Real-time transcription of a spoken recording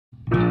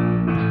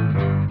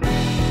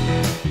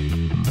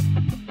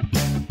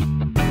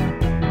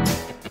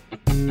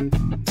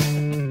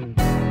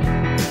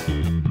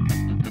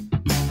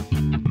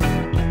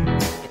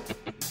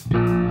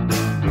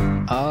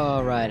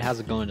how's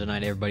it going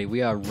tonight, everybody?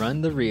 We are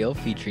Run the Reel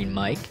featuring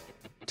Mike,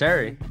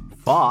 Terry,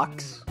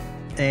 Fox,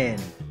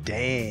 and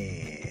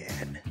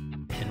Dan.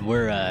 and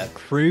we're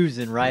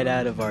cruising right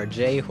out of our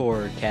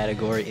J-horror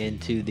category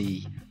into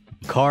the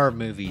car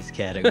movies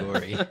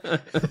category.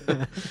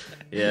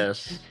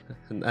 yes,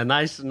 a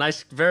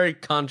nice, very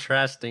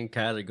contrasting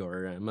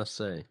category, I must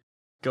say.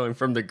 Going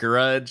from The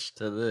Grudge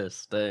to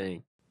this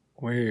thing.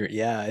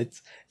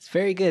 It's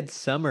very good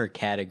summer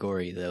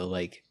category though.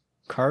 Like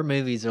car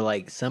movies are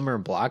like summer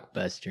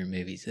blockbuster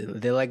movies.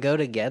 They like go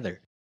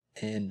together,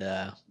 and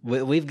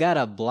we've got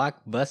a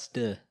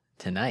blockbuster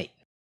tonight.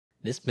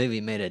 This movie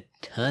made a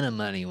ton of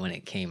money when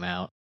it came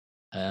out.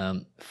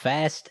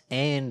 Fast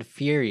and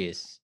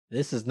Furious.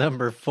 This is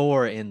number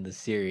 4 in the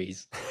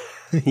series.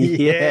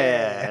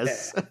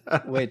 Yes.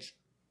 Which,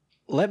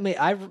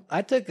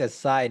 I took a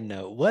side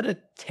note. What a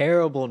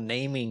terrible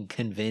naming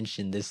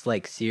convention this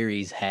like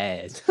series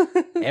has.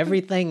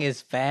 Everything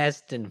is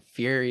Fast and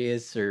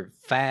Furious or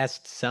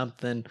Fast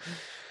something.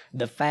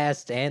 The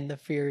Fast and the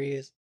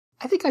Furious.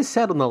 I think I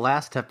said on the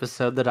last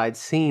episode that I'd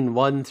seen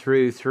 1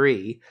 through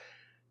 3,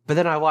 but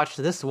then I watched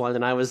this one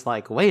and I was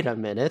like, wait a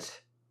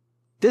minute.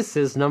 This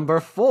is number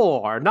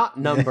 4, not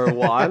number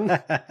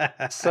 1.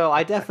 So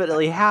I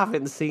definitely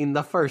haven't seen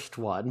the first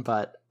one,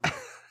 but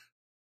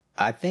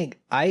I think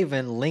I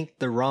even linked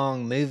the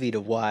wrong movie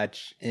to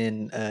watch,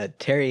 and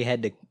Terry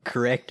had to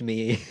correct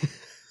me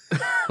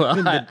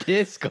in the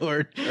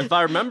Discord. If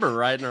I remember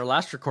right, in our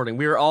last recording,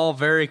 we were all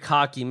very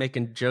cocky,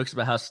 making jokes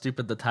about how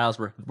stupid the titles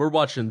were. We're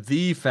watching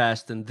The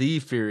Fast and The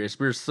Furious.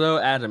 We were so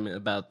adamant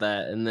about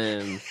that, and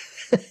then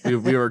we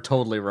were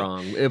totally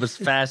wrong. It was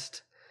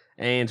Fast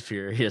and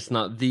Furious,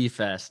 not The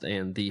Fast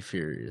and The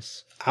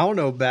Furious. I don't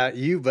know about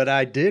you, but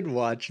I did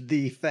watch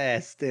The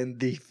Fast and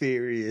the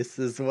Furious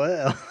as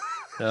well.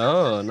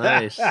 Oh,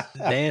 nice.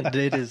 Dan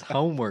did his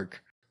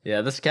homework.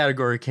 Yeah, this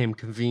category came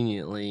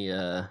conveniently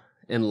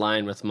in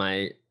line with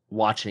my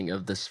watching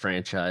of this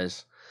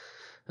franchise.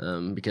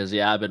 Because,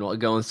 I've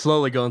been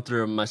slowly going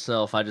through them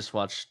myself. I just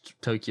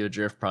watched Tokyo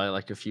Drift probably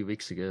like a few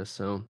weeks ago,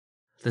 so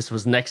this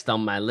was next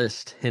on my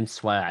list,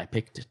 hence why I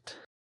picked it.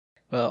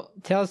 Well,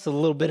 tell us a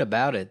little bit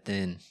about it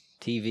then,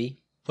 TV.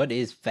 What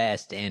is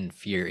Fast and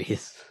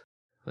Furious?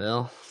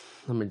 Well,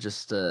 let me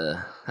just,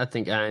 I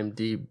think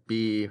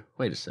IMDb,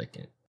 wait a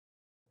second.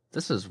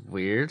 This is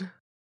weird.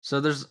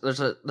 So there's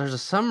a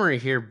summary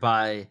here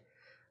by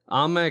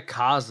Ahmed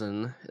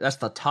Kazan. That's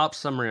the top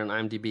summary on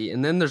IMDb.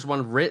 And then there's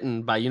one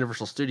written by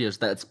Universal Studios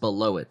that's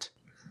below it.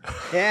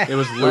 It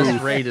was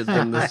less rated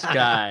than this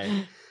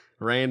guy.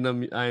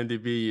 Random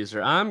IMDb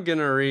user. I'm going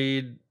to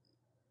read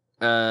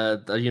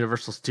the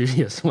Universal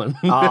Studios one.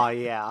 oh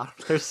yeah,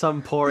 there's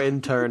some poor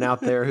intern out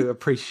there who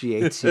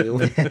appreciates you.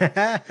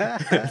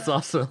 It's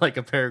also like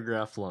a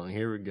paragraph long.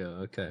 Here we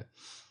go. Okay.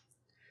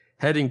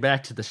 Heading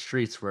back to the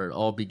streets where it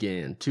all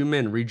began, 2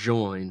 men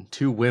rejoin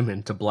 2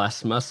 women to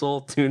blast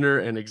muscle, tuner,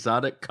 and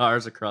exotic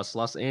cars across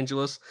Los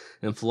Angeles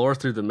and floor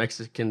through the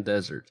Mexican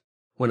desert.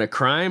 When a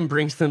crime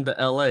brings them to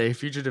L.A.,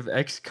 fugitive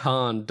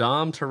ex-con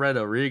Dom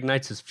Toretto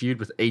reignites his feud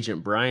with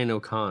Agent Brian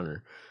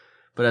O'Connor.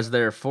 But as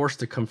they are forced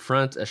to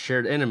confront a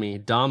shared enemy,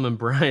 Dom and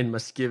Brian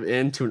must give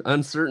in to an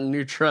uncertain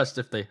new trust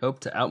if they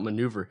hope to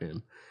outmaneuver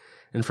him.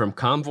 And from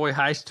convoy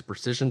heists to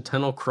precision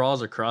tunnel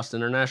crawls across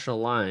international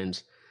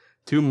lines,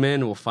 2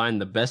 men will find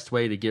the best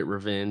way to get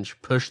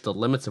revenge, push the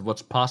limits of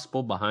what's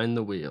possible behind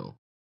the wheel.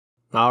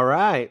 All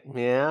right.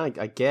 Yeah,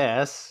 I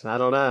guess. I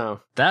don't know.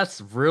 That's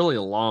really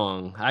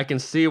long. I can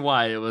see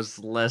why it was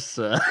less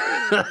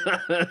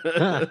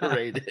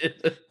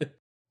rated.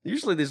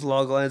 Usually these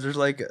log lines, there's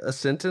like a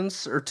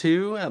sentence or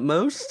 2 at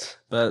most.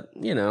 But,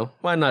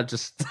 why not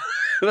just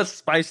let's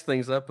spice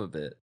things up a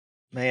bit.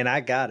 Man,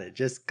 I got it.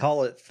 Just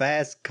call it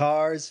Fast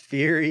Cars,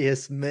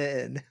 Furious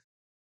Men.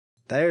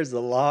 There's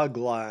the log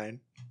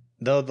line.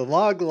 Though the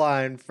log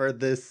line for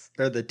this,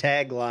 or the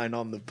tagline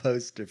on the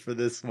poster for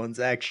this one's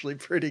actually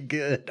pretty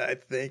good, I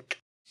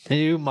think.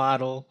 New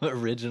model,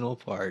 original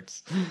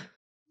parts.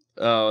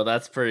 Oh,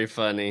 that's pretty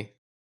funny.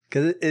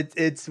 Because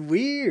it's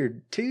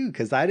weird, too,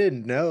 because I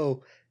didn't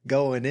know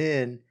going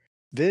in.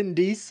 Vin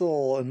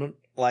Diesel and,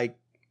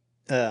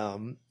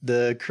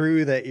 the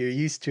crew that you're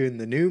used to in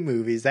the new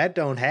movies, that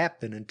don't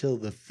happen until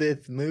the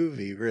 5th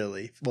movie,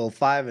 really. Well,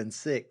 5 and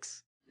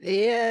 6.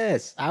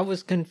 Yes, I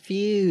was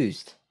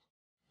confused.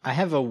 I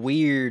have a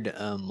weird,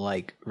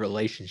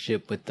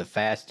 relationship with the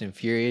Fast and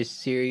Furious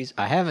series.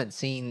 I haven't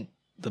seen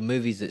the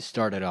movies that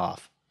started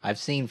off. I've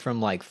seen from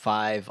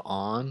 5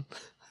 on,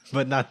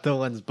 but not the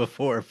ones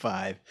before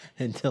 5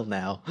 until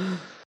now.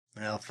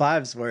 Well,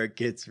 5's where it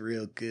gets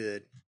real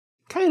good.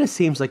 Kind of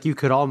seems like you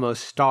could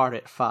almost start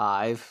at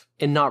 5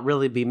 and not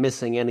really be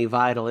missing any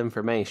vital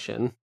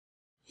information.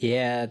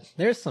 Yeah,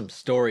 there's some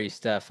story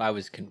stuff I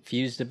was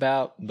confused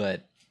about,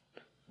 but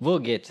we'll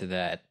get to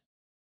that.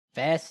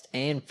 Fast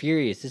and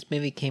Furious. This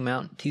movie came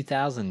out in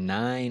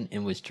 2009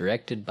 and was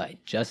directed by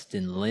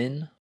Justin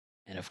Lin.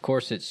 And of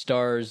course it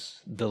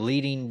stars the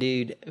leading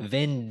dude,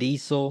 Vin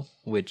Diesel,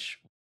 which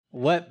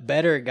What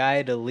better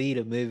guy to lead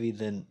a movie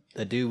than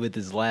a dude with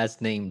his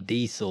last name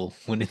Diesel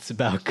when it's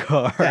about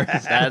cars?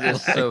 That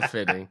is so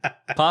fitting.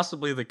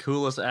 Possibly the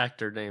coolest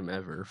actor name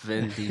ever,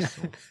 Vin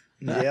Diesel.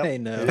 Yep, I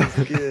know.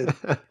 it's good.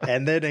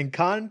 And then in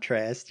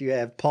contrast, you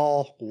have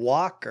Paul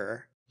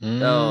Walker.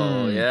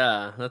 Oh, Mm.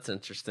 yeah, that's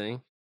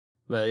interesting.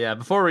 But yeah,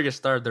 before we get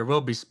started, there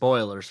will be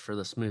spoilers for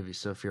this movie,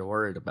 so if you're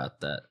worried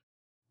about that,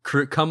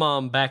 come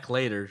on back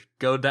later.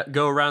 Go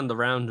around the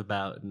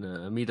roundabout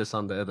and meet us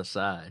on the other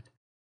side.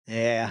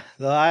 Yeah,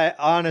 though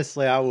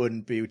I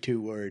wouldn't be too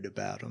worried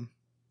about him.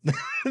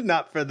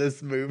 Not for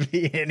this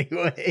movie,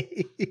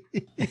 anyway.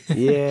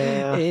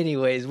 Yeah.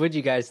 Anyways, what'd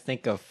you guys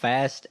think of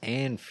Fast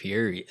and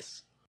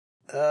Furious?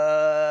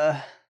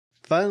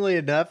 Funnily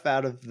enough,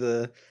 I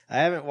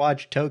haven't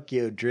watched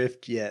Tokyo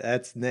Drift yet.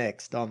 That's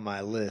next on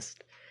my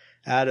list.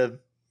 Out of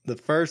the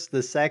first,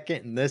 the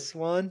second, and this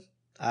one,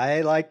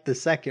 I like the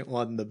second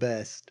one the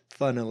best,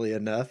 funnily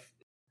enough.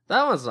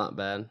 That one's not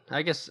bad.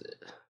 I guess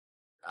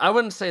I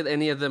wouldn't say that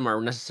any of them are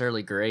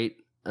necessarily great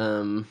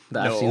that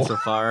I've seen No. so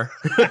far.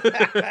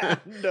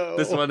 No.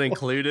 This one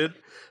included.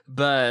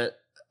 But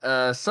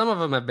some of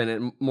them have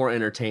been more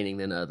entertaining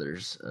than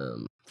others,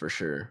 for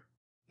sure.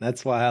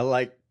 That's why I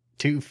like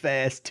Too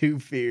Fast, Too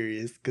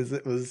Furious, because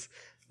it was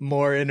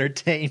more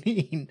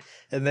entertaining.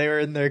 And they were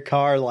in their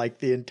car like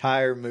the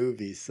entire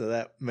movie, so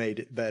that made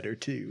it better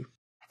too.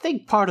 I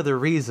think part of the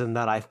reason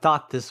that I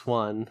thought this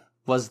one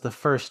was the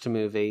first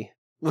movie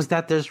was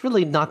that there's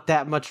really not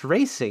that much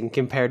racing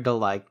compared to,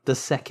 like, the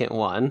second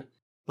one.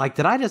 Like,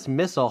 did I just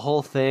miss a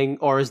whole thing,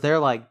 or is there,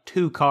 like,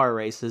 2 car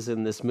races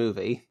in this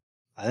movie?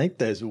 I think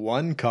there's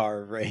one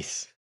car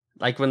race.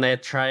 Like when they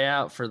try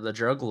out for the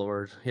drug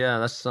lord. Yeah,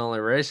 that's the only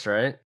race,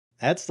 right?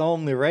 That's the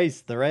only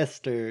race. The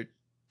rest are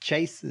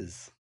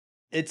chases.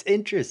 It's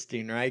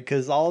interesting, right?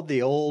 Because all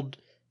the old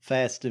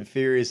Fast and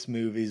Furious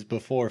movies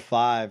before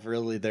 5,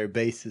 really their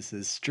basis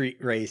is street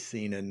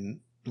racing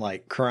and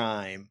like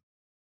crime.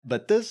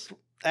 But this,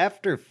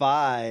 after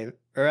 5,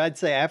 or I'd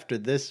say after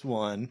this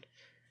one,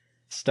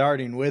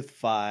 starting with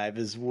 5,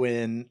 is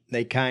when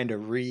they kind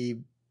of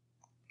rebrand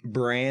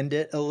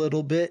it a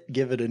little bit,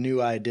 give it a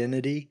new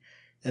identity.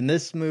 And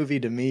this movie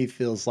to me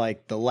feels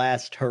like the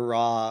last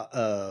hurrah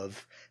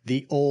of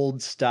the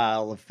old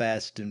style of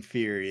Fast and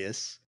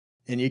Furious.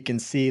 And you can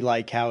see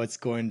like how it's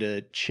going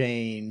to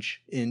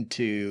change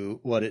into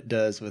what it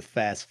does with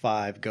Fast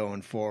 5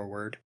 going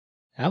forward.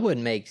 That would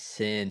make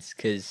sense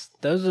because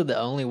those are the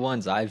only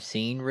ones I've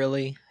seen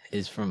really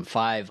is from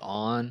 5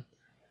 on.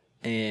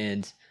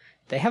 And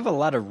they have a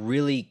lot of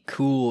really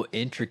cool,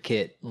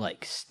 intricate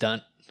like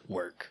stunt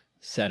work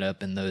set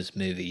up in those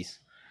movies.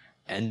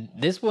 And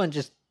this one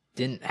just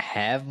didn't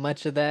have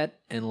much of that.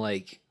 And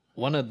like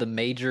one of the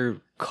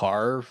major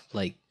car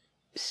like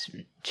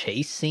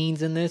chase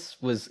scenes in this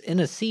was in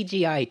a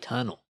CGI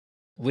tunnel,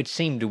 which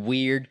seemed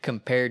weird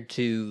compared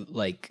to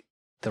like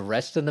the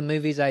rest of the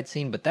movies I'd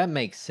seen, but that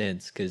makes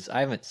sense because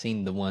I haven't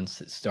seen the ones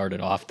that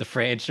started off the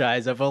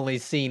franchise. I've only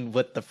seen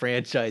what the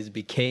franchise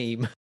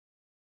became.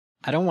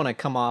 I don't want to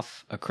come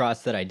off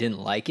across that I didn't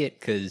like it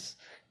because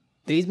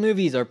these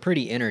movies are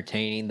pretty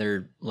entertaining.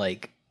 They're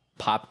like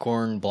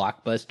popcorn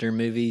blockbuster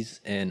movies,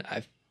 and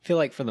I feel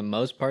like for the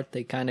most part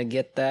they kind of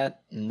get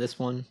that, and this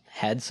one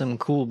had some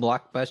cool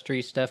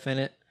blockbustery stuff in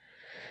it.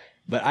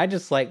 But I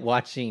just like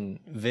watching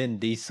Vin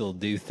Diesel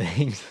do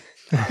things.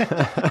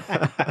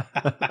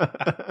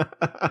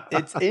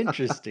 It's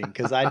interesting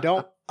because I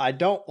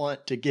don't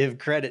want to give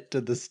credit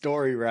to the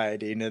story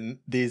writing in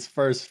these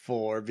first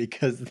 4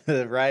 because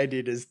the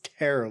writing is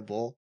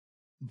terrible.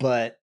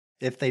 But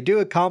if they do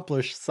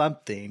accomplish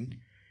something,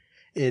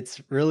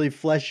 it's really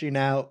fleshing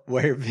out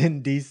where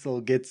Vin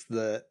Diesel gets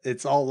the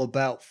 "it's all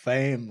about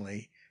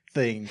family"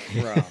 thing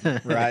from,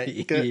 right?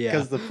 Because Yeah.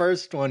 the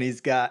first one,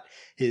 he's got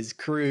his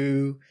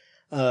crew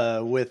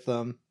with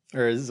him,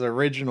 or his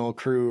original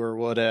crew or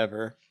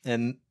whatever,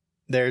 and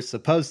they're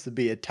supposed to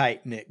be a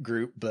tight-knit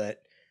group,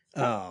 but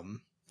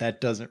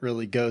that doesn't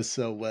really go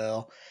so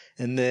well.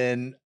 And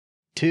then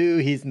 2,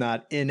 he's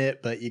not in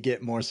it, but you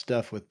get more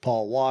stuff with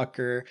Paul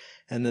Walker.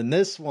 And then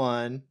this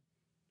one,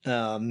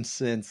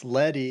 since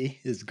Letty,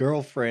 his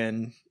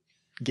girlfriend,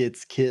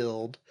 gets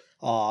killed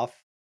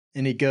off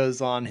and he goes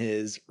on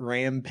his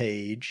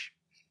rampage,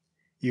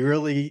 you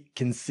really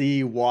can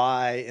see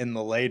why in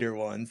the later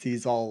ones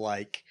he's all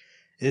like,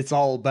 it's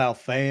all about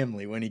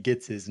family when he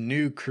gets his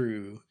new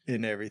crew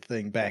and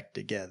everything back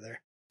together,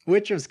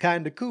 which was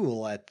kind of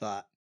cool, I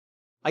thought.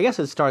 I guess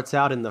it starts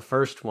out in the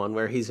first one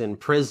where he's in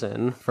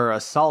prison for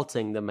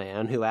assaulting the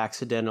man who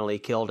accidentally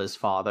killed his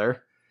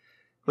father,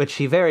 which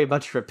he very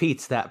much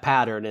repeats that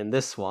pattern in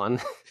this one.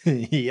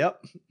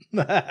 Yep.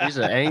 He's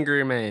an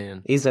angry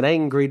man. He's an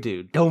angry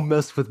dude. Don't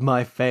mess with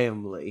my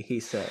family, he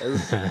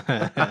says.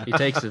 He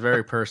takes it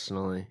very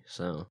personally,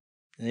 so.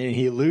 And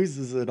he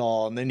loses it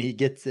all, and then he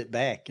gets it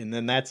back, and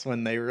then that's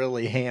when they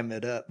really ham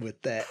it up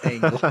with that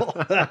angle.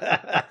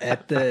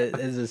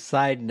 As a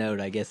side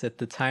note, I guess at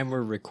the time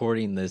we're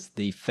recording this,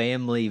 the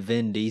family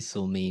Vin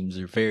Diesel memes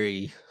are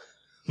very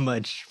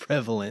much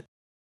prevalent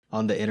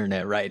on the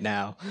internet right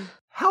now.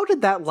 How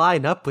did that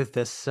line up with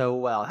this so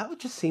well? How it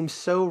just seems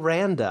so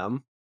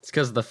random. It's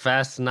because the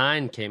Fast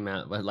 9 came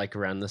out like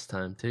around this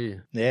time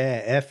too.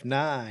 Yeah,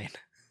 F9.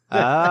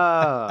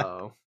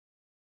 Oh.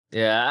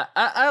 Yeah,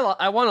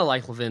 I want to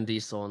like Vin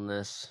Diesel in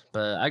this,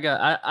 but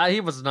he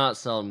was not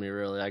selling me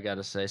really. I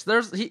gotta say,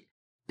 so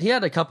he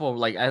had a couple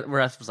like where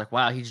I was like,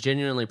 wow, he's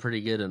genuinely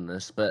pretty good in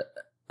this. But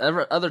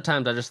other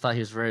times I just thought he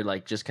was very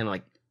like just kind of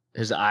like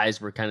his eyes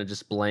were kind of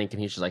just blank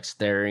and he's just like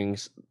staring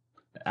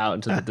out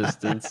into the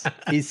distance.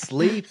 He's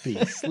sleepy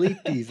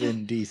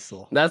Vin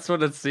Diesel. That's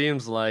what it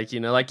seems like,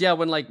 like, yeah,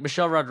 when like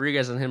Michelle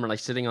Rodriguez and him are like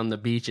sitting on the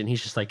beach and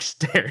he's just like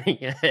staring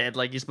ahead,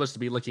 like he's supposed to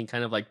be looking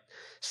kind of like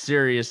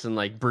serious and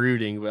like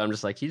brooding, but I'm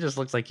just like, he just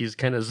looks like he's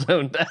kind of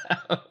zoned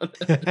out.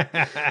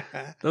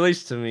 At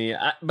least to me.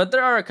 But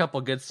there are a couple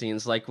good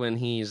scenes, like when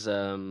he's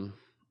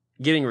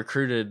getting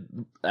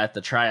recruited at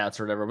the tryouts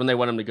or whatever, when they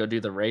want him to go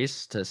do the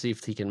race to see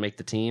if he can make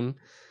the team.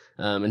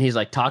 And he's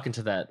like talking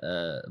to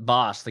that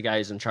boss, the guy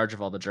who's in charge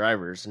of all the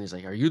drivers. And he's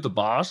like, are you the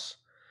boss?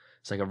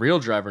 It's like a real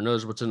driver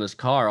knows what's in his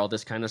car, all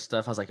this kind of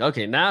stuff. I was like,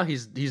 okay, now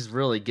he's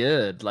really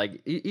good.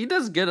 Like he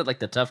does good at like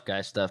the tough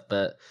guy stuff,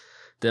 but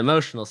the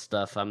emotional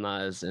stuff I'm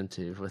not as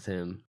into with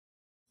him.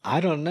 I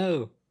don't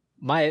know.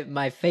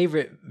 My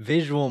favorite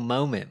visual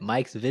moment,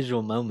 Mike's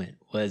visual moment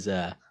was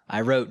I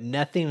wrote,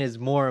 nothing is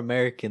more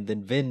American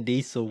than Vin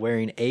Diesel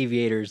wearing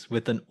aviators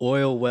with an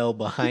oil well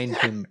behind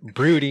him,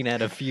 brooding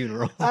at a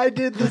funeral. I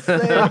did the same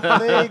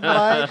thing,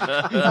 Mike.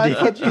 I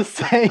put the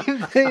same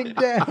thing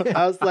down.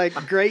 I was like,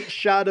 great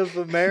shot of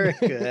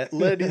America at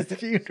Lenny's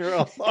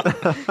funeral.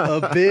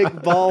 A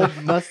big, bald,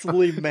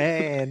 muscly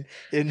man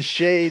in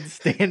shade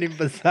standing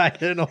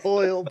beside an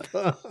oil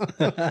pump.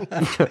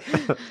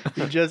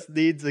 He just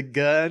needs a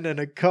gun and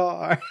a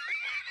car.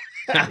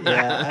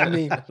 Yeah, I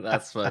mean,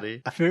 that's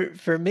funny.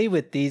 For me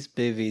with these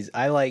movies,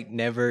 I like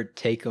never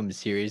take them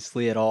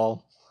seriously at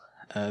all.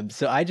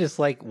 So I just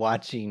like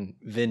watching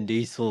Vin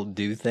Diesel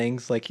do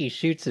things like he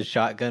shoots a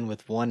shotgun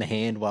with one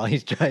hand while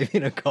he's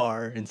driving a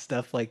car and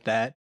stuff like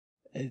that.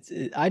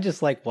 I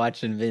just like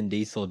watching Vin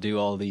Diesel do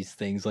all these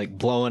things, like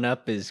blowing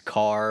up his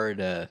car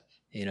to,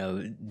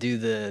 do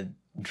the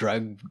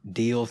drug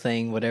deal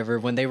thing, whatever,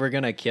 when they were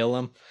gonna kill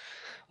him.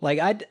 Like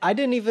I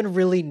didn't even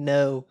really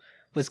know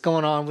what's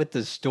going on with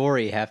the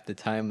story half the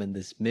time in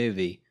this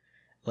movie.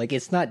 Like,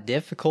 it's not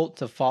difficult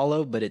to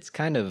follow, but it's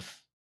kind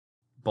of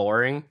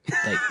boring.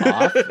 Like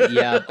off.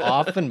 Yeah,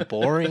 off and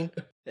boring.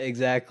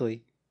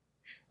 Exactly.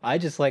 I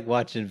just like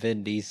watching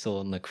Vin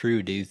Diesel and the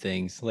crew do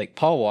things. Like,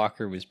 Paul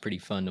Walker was pretty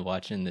fun to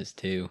watch in this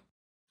too.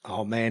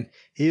 Oh man,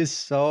 he is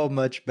so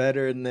much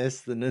better in this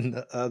than in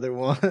the other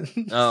ones.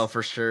 Oh,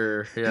 for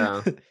sure.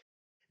 Yeah.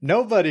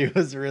 Nobody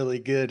was really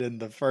good in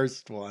the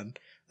first one.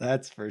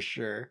 That's for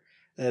sure.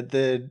 And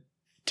then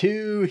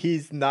 2,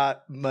 he's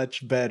not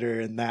much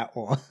better in that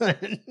one.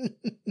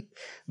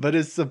 But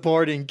his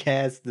supporting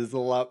cast is a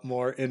lot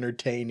more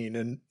entertaining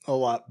and a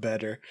lot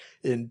better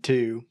in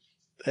 2.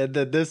 And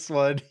then this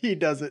one, he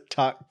doesn't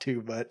talk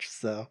too much,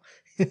 so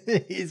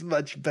he's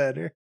much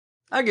better.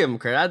 I give him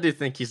credit. I do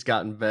think he's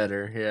gotten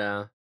better,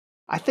 yeah.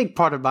 I think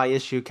part of my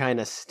issue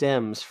kind of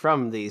stems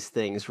from these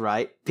things,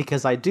 right?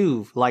 Because I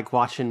do like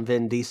watching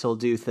Vin Diesel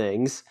do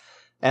things.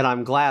 And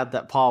I'm glad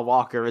that Paul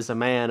Walker is a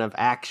man of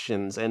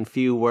actions and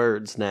few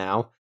words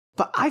now.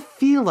 But I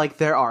feel like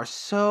there are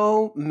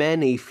so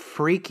many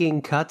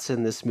freaking cuts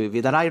in this movie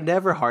that I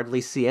never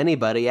hardly see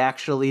anybody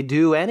actually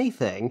do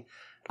anything.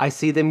 I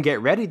see them get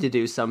ready to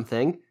do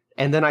something,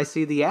 and then I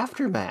see the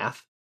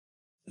aftermath.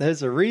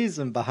 There's a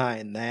reason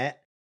behind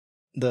that.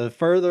 The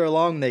further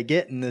along they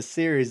get in this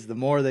series, the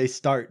more they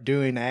start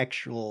doing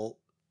actual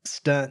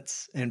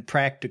stunts and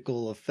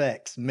practical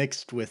effects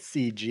mixed with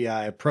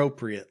CGI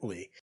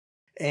appropriately.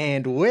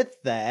 And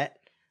with that,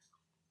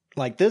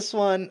 like this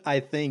one, I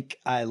think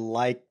I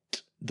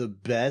liked the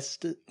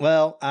best.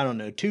 Well, I don't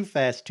know. Too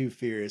Fast, Too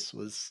Furious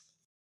was...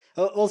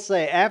 We'll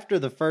say after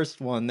the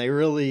first one, they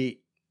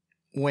really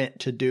went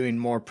to doing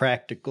more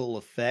practical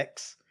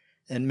effects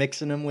and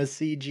mixing them with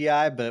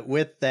CGI. But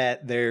with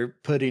that, they're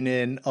putting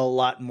in a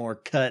lot more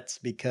cuts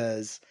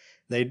because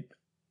they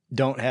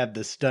don't have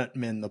the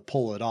stuntmen to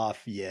pull it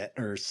off yet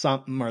or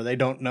something, or they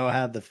don't know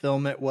how to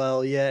film it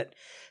well yet.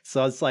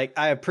 So it's like,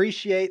 I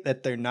appreciate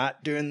that they're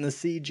not doing the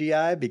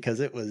CGI because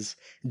it was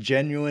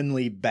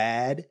genuinely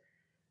bad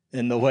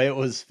and the way it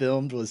was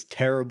filmed was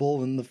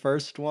terrible in the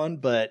first one.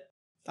 But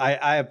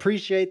I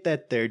appreciate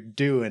that they're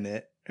doing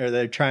it, or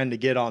they're trying to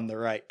get on the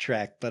right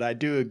track. But I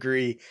do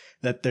agree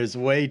that there's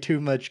way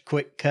too much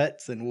quick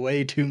cuts and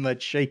way too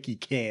much shaky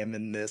cam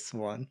in this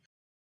one.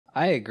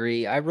 I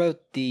agree. I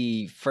wrote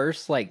the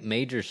first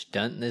major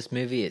stunt in this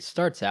movie. It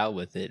starts out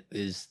with it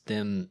is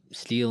them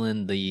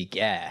stealing the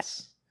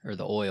gas or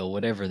the oil,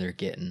 whatever they're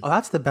getting. Oh,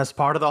 that's the best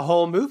part of the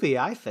whole movie,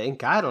 I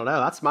think. I don't know.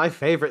 That's my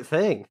favorite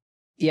thing.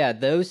 Yeah,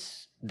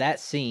 that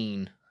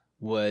scene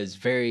was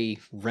very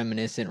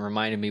reminiscent,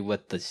 reminded me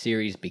what the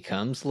series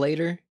becomes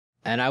later.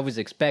 And I was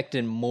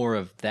expecting more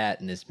of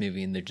that in this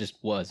movie, and there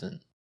just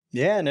wasn't.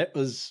 Yeah, and it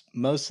was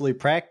mostly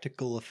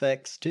practical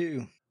effects,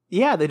 too.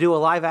 Yeah, they do a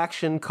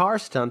live-action car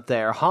stunt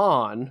there.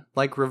 Han,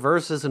 like,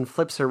 reverses and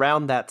flips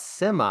around that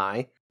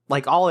semi,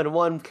 like, all in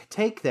one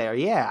take there,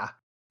 yeah.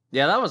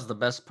 Yeah, that was the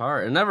best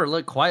part. It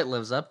never quite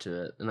lives up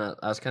to it, and I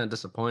was kind of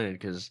disappointed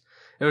because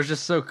it was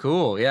just so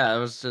cool. Yeah, it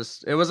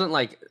wasn't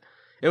like,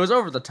 it was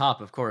over the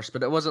top, of course,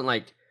 but it wasn't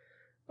like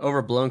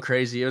overblown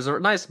crazy. It was a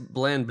nice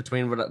blend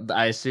between what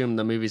I assume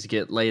the movies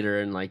get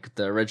later and like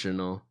the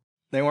original.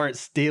 They weren't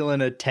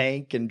stealing a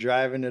tank and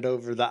driving it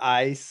over the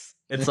ice.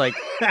 It's like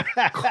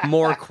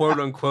more quote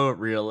unquote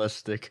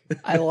realistic.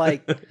 I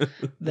like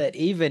that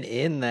even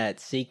in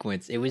that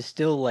sequence, it was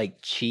still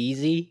like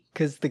cheesy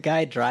because the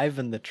guy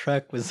driving the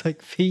truck was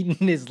like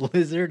feeding his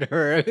lizard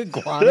or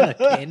iguana a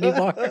candy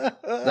bar.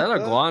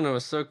 That iguana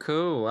was so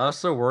cool. I was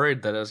so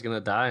worried that it was going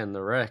to die in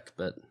the wreck,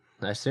 but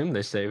I assume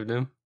they saved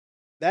him.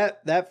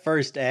 That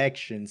first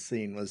action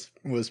scene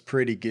was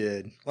pretty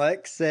good. Like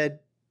I said,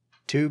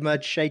 too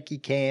much shaky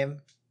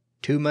cam,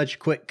 too much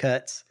quick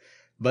cuts.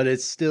 But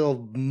it's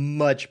still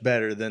much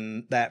better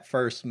than that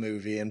first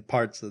movie and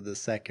parts of the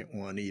second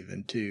one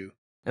even, too.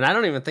 And I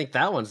don't even think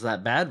that one's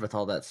that bad with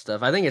all that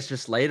stuff. I think it's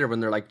just later when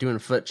they're, like, doing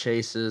foot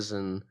chases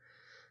and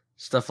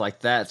stuff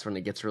like that. It's when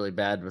it gets really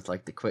bad with,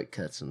 like, the quick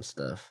cuts and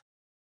stuff.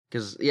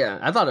 Because, yeah,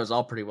 I thought it was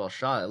all pretty well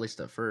shot, at least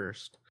at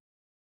first.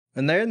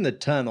 And they're in the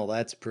tunnel.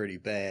 That's pretty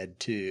bad,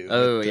 too.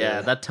 Oh,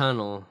 yeah, that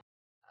tunnel.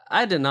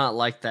 I did not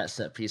like that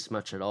set piece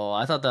much at all.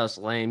 I thought that was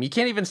lame. You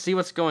can't even see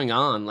what's going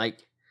on.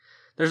 Like,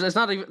 that's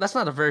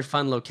not a very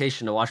fun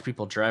location to watch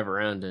people drive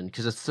around in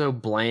because it's so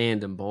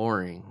bland and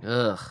boring.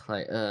 Ugh,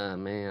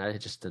 man, I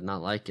just did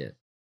not like it.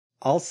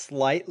 I'll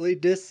slightly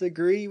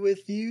disagree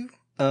with you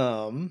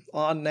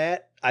on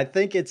that. I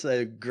think it's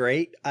a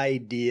great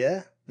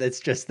idea. That's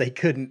just they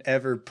couldn't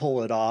ever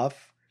pull it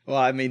off. Well,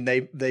 I mean,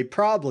 they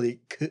probably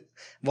could.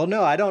 Well,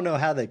 no, I don't know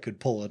how they could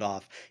pull it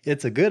off.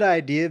 It's a good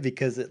idea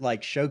because it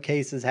like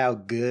showcases how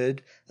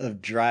good of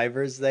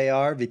drivers they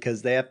are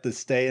because they have to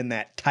stay in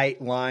that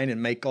tight line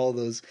and make all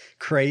those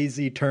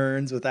crazy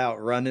turns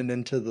without running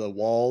into the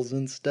walls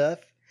and stuff.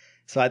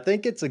 So I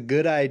think it's a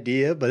good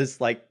idea, but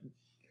it's like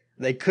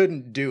they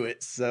couldn't do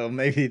it. So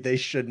maybe they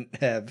shouldn't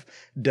have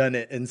done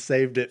it and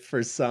saved it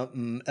for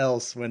something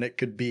else when it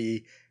could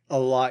be a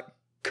lot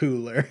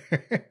cooler.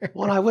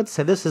 Well, I would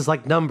say this is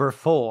like number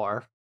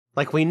 4.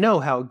 Like, we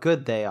know how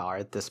good they are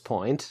at this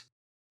point.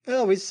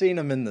 Well, we've seen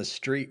them in the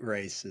street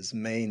races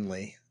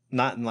mainly,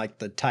 not in like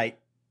the tight,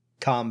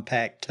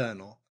 compact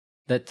tunnel.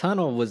 The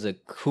tunnel was a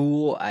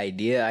cool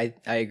idea.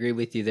 I agree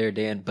with you there,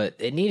 Dan, but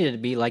it needed to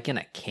be like in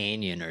a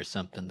canyon or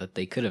something that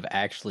they could have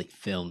actually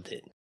filmed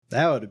it.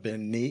 That would have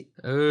been neat.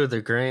 Oh,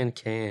 the Grand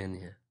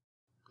Canyon.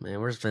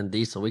 Man, where's Vin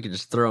Diesel? We could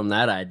just throw him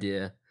that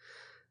idea.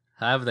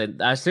 I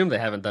assume they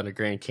haven't done a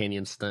Grand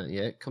Canyon stunt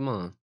yet. Come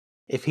on.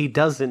 If he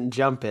doesn't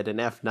jump it in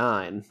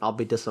F9, I'll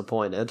be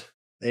disappointed.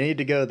 They need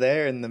to go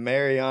there in the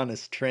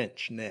Marianas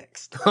Trench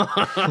next.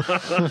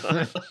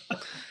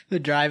 They're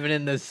driving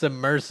in the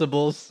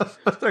submersibles.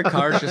 Their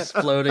car's just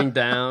floating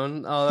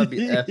down. Oh, that'd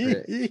be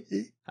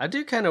epic. I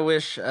do kind of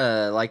wish,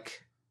 I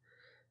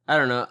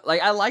don't know.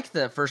 Like, I liked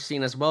that first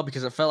scene as well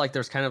because it felt like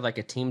there was kind of like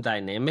a team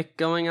dynamic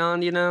going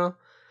on, you know?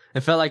 It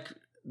felt like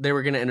they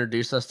were going to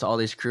introduce us to all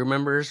these crew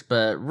members,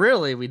 but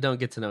really we don't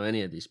get to know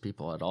any of these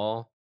people at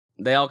all.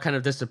 They all kind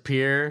of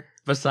disappear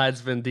besides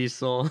Vin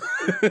Diesel.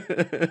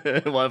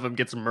 One of them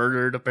gets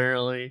murdered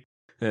apparently,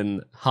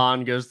 and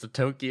Han goes to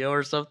Tokyo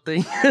or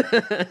something.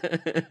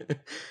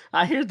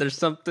 I hear there's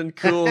something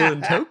cool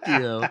in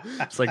Tokyo.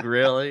 It's like,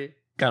 really?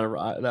 Kind of.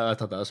 No, I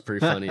thought that was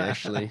pretty funny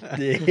actually.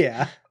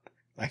 Yeah.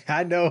 Like,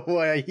 I know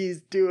why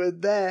he's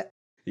doing that.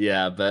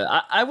 Yeah, but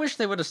I wish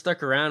they would have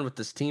stuck around with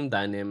this team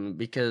dynamic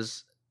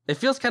because it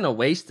feels kind of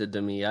wasted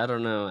to me. I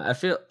don't know.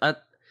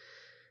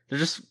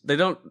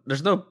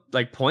 There's no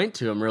like point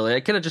to him really.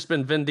 It could have just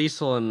been Vin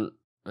Diesel and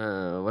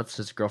what's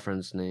his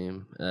girlfriend's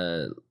name?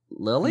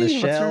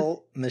 Lily?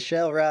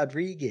 Michelle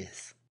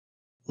Rodriguez.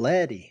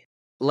 Letty,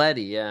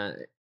 yeah.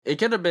 It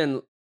could have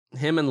been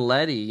him and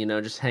Letty, you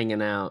know, just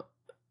hanging out.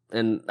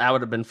 And I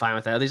would have been fine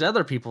with that. These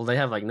other people, they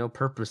have like no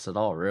purpose at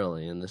all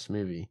really in this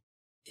movie.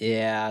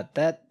 Yeah,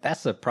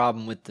 that's a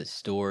problem with the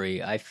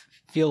story. I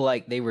feel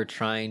like they were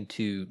trying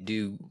to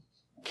do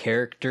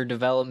character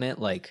development,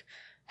 like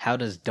how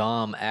does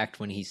Dom act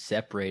when he's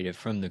separated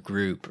from the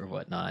group or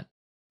whatnot.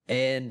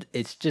 And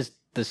it's just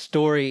the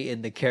story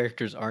and the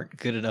characters aren't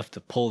good enough to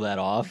pull that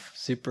off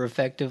super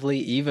effectively,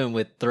 even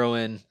with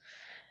throwing...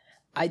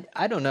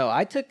 I don't know.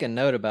 I took a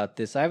note about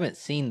this. I haven't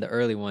seen the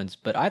early ones,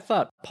 but I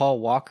thought Paul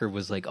Walker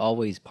was like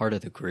always part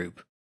of the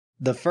group.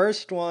 The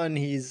first one,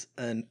 he's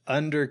an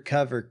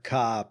undercover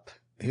cop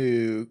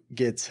who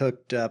gets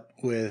hooked up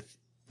with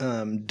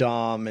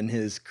Dom and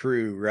his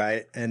crew,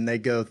 right? And they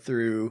go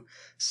through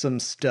some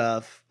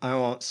stuff. I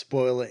won't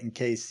spoil it in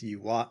case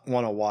you want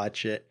to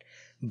watch it.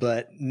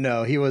 But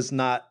no, he was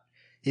not.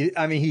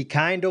 He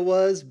kind of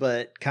was,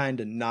 but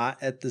kind of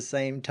not at the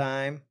same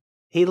time.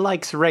 He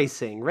likes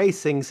racing.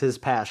 Racing's his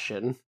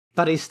passion.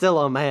 But he's still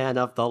a man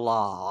of the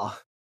law.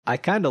 I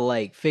kind of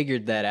like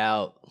figured that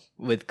out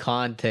with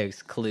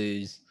context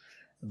clues,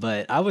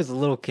 but I was a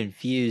little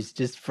confused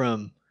just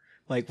from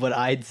like what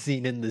I'd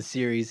seen in the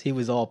series. He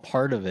was all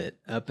part of it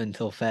up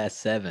until Fast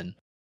 7.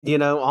 You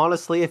know,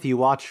 honestly, if you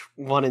watch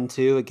 1 and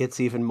 2, it gets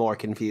even more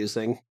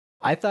confusing.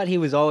 I thought he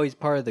was always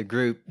part of the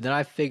group. Then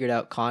I figured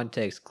out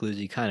context clues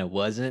he kind of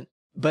wasn't.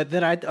 But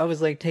then I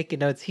was like taking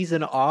notes. He's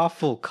an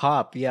awful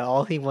cop. Yeah,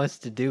 all he wants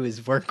to do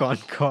is work on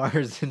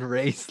cars and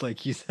race,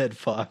 like you said,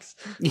 Fox.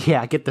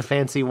 Yeah, get the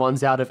fancy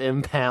ones out of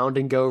Impound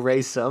and go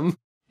race them.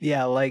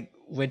 Yeah, like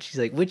when she's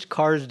like, which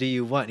cars do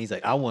you want? And he's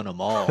like, I want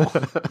them all.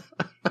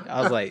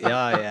 I was like,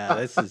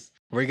 yeah,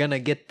 we're going to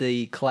get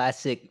the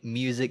classic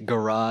music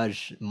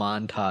garage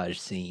montage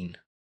scene.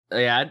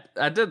 Yeah,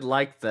 I did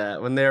like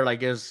that when they're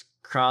like, it was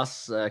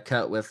cross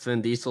cut with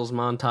Vin Diesel's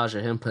montage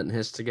of him putting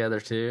his together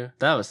too.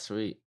 That was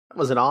sweet. It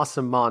was an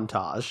awesome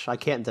montage. I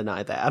can't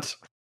deny that.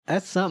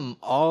 That's something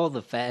all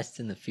the Fast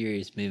and the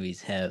Furious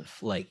movies have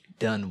like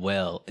done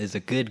well, is a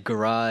good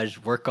garage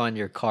work on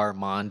your car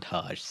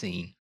montage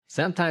scene.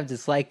 Sometimes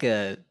it's like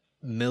a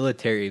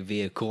military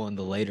vehicle in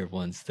the later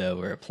ones though,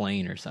 or a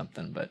plane or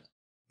something, but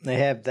They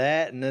have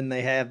that, and then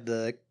they have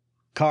the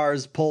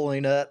cars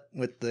pulling up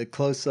with the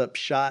close-up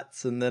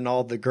shots, and then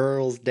all the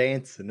girls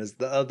dancing is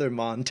the other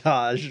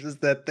montages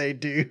that they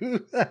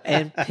do.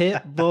 and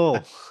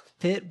Pitbull.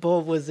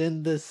 Pitbull was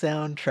in the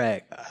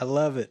soundtrack. I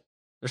love it.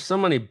 There's so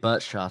many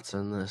butt shots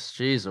in this.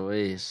 Jeez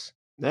Louise.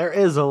 There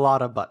is a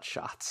lot of butt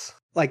shots.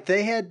 Like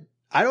they had,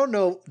 I don't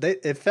know,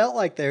 it felt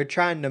like they were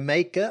trying to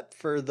make up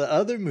for the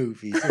other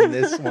movies in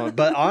this one,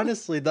 but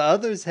honestly, the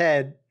others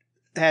had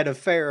a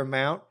fair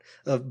amount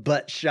of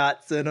butt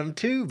shots in them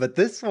too. But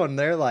this one,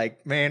 they're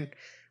like, man,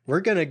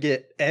 we're gonna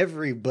get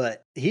every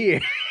butt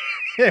here.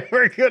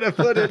 We're gonna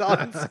put it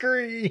on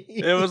screen.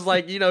 It was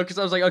like, you know, because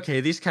I was like,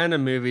 okay, these kind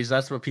of movies,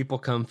 that's what people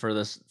come for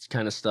this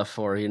kind of stuff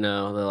for, you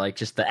know? They're like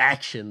just the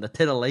action, the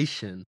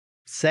titillation.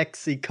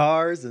 Sexy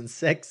cars and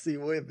sexy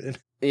women.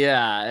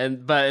 Yeah,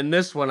 but in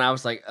this one, I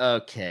was like,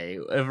 okay,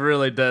 it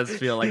really does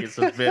feel like it's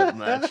a bit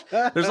much.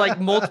 There's like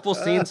multiple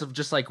scenes of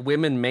just like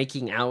women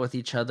making out with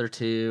each other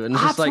too. And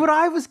it's That's just like, what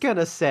I was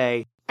gonna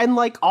say. And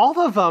like all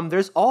of them,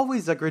 there's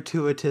always a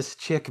gratuitous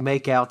chick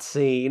makeout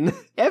scene.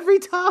 Every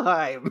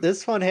time.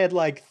 This one had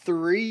like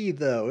 3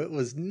 though. It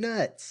was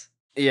nuts.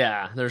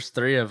 yeah, there's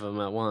 3 of them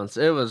at once.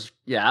 It was,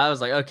 yeah, I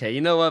was like, okay,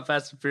 you know what,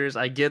 Fast and Furious,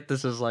 I get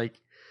this is like,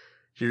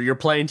 you're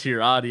playing to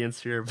your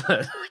audience here,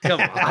 but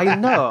come on. I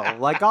know.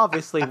 Like,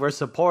 obviously, we're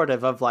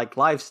supportive of, like,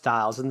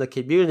 lifestyles in the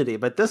community,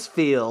 but this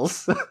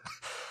feels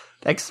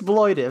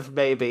exploitive,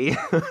 maybe.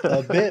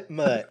 A bit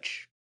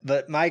much.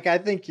 But Mike, I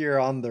think you're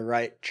on the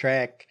right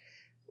track.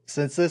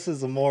 Since this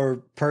is a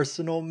more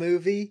personal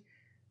movie,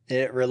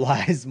 it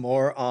relies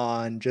more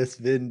on just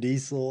Vin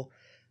Diesel,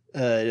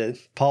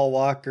 Paul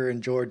Walker,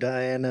 and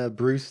Jordana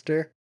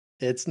Brewster.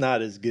 It's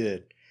not as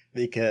good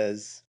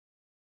because,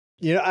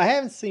 you know, I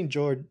haven't seen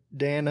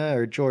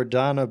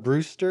Jordana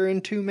Brewster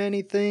in too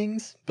many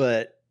things,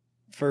 but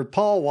for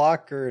Paul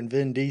Walker and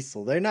Vin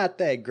Diesel, they're not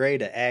that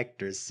great at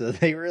actors, so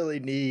they really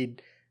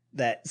need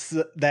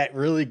that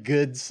really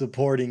good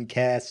supporting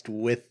cast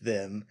with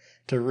them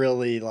to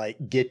really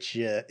like get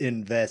you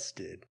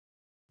invested.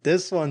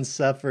 This one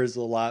suffers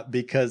a lot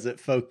because it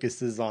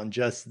focuses on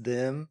just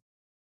them,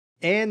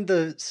 and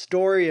the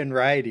story and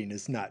writing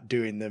is not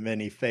doing them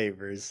any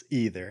favors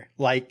either.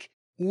 Like,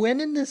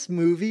 when in this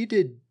movie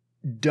did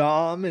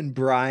Dom and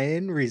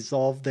Brian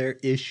resolve their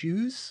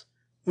issues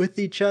with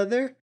each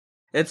other?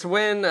 It's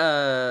when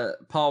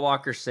Paul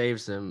Walker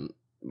saves him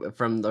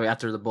from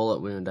after the bullet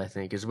wound, I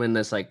think, is when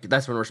that's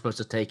when we're supposed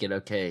to take it.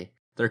 Okay,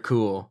 they're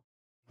cool.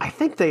 I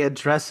think they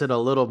address it a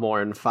little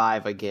more in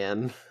 5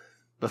 again,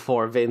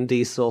 before Vin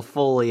Diesel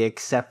fully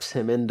accepts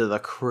him into the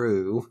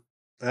crew.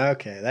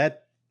 Okay,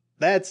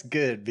 that's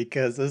good,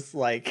 because it's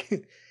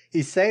like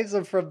he saves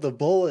him from the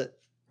bullet,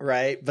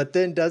 right? But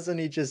then doesn't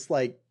he just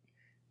like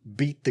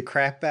beat the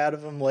crap out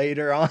of him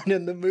later on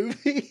in the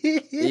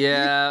movie?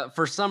 Yeah,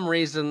 for some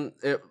reason,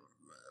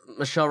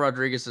 Michelle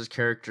Rodriguez's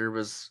character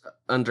was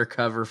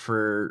undercover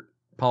for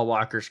Paul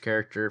Walker's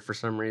character for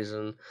some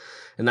reason,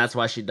 and that's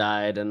why she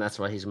died, and that's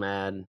why he's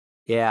mad.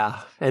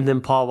 Yeah, and then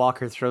Paul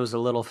Walker throws a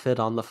little fit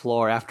on the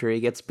floor after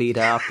he gets beat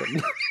up.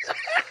 And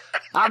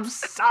I'm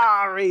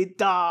sorry,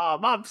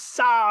 Dom. I'm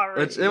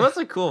sorry. It was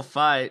a cool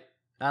fight.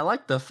 I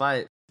liked the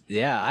fight.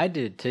 Yeah, I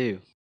did too.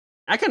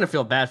 I kind of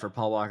feel bad for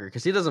Paul Walker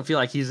because he doesn't feel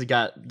like he's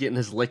getting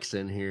his licks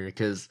in here,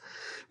 because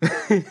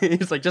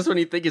he's like, just when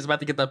you think he's about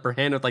to get the upper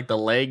hand with like the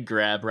leg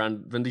grab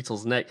around Vin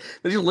Diesel's neck,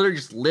 then he literally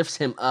just lifts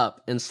him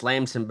up and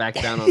slams him back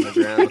down on the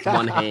ground with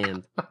one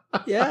hand.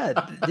 Yeah,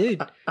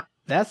 dude.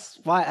 That's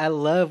why I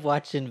love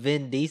watching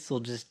Vin Diesel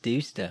just do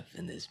stuff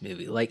in this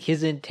movie. Like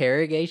his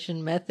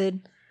interrogation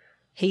method,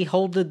 he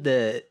holded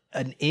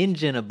an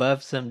engine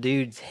above some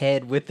dude's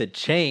head with a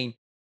chain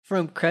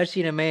from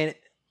crushing a man,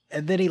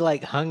 and then he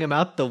like hung him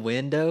out the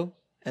window,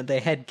 and they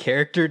had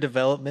character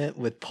development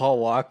with Paul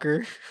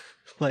Walker.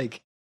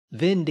 Like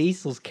Vin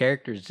Diesel's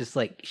character is just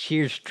like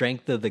sheer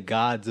strength of the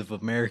gods of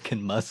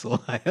American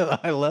muscle.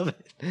 I love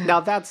it.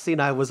 Now that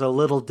scene I was a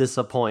little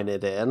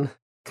disappointed in,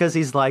 because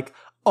he's like,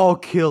 I'll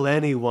kill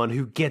anyone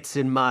who gets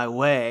in my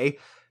way.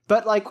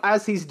 But, like,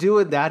 as he's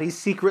doing that, he's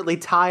secretly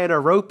tying a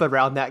rope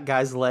around that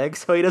guy's leg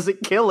so he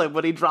doesn't kill him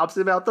when he drops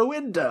him out the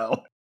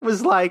window. It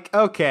was like,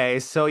 okay,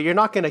 so you're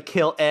not going to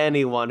kill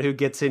anyone who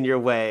gets in your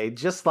way,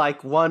 just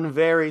like one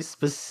very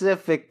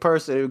specific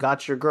person who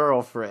got your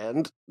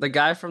girlfriend. The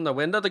guy from the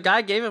window, the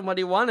guy gave him what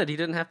he wanted. He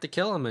didn't have to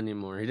kill him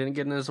anymore. He didn't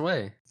get in his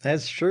way.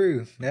 That's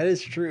true. That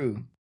is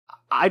true.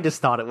 I just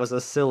thought it was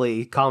a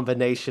silly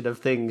combination of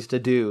things to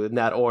do in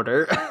that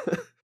order.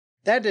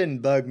 That didn't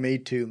bug me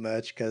too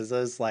much because I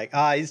was like,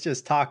 he's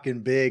just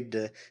talking big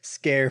to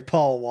scare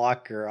Paul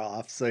Walker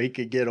off so he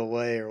could get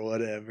away or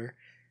whatever.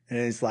 And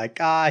he's like,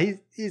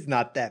 he's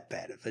not that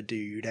bad of a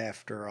dude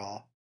after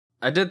all.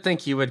 I did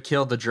think he would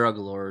kill the drug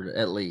lord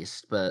at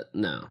least, but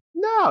no.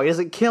 No, he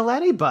doesn't kill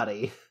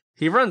anybody.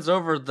 He runs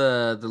over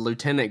the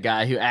lieutenant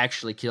guy who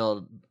actually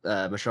killed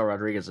Michelle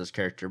Rodriguez's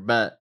character,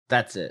 but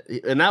that's it.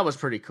 And that was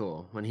pretty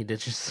cool when he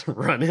did just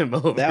run him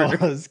over. That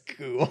was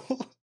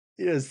cool.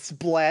 He just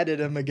splatted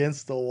him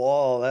against the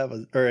wall.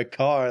 Or a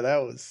car.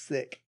 That was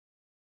sick.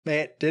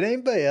 Man, did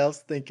anybody else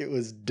think it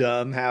was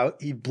dumb how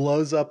he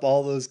blows up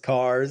all those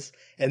cars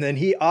and then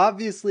he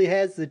obviously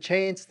has the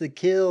chance to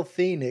kill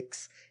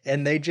Phoenix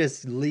and they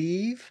just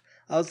leave?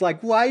 I was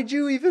like, why'd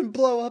you even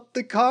blow up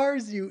the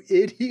cars, you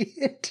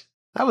idiot?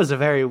 That was a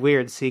very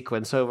weird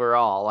sequence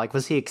overall. Like,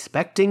 was he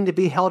expecting to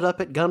be held up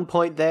at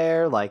gunpoint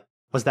there? Like,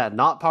 was that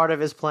not part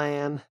of his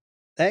plan?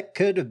 That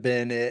could have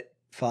been it,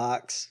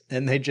 Fox,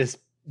 and they just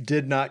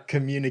did not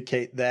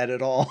communicate that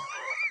at all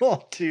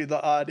to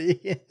the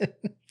audience.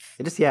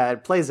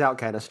 It plays out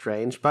kind of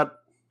strange, but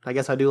I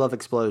guess I do love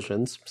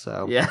explosions,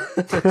 so. Yeah,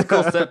 it's a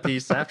cool set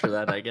piece after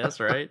that, I guess,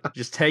 right?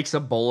 Just takes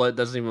a bullet,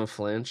 doesn't even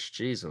flinch.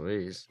 Jeez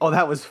Louise. Oh,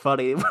 that was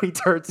funny. When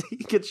he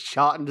gets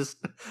shot and just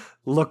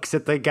looks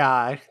at the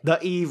guy. The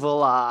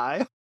evil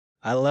eye.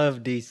 I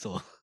love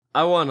Diesel.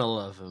 I want to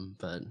love him,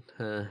 but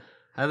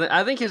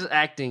I think his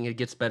acting, it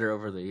gets better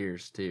over the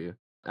years, too.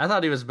 I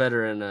thought he was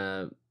better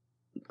in,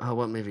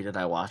 what movie did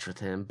I watch with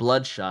him?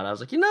 Bloodshot. I was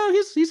like,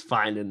 he's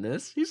fine in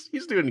this.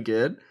 He's doing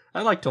good.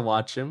 I like to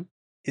watch him.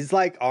 He's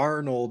like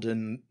Arnold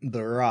in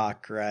The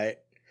Rock, right?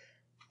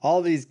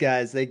 All these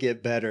guys, they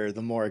get better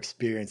the more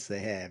experience they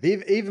have.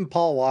 Even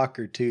Paul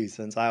Walker, too,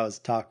 since I was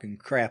talking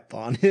crap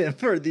on him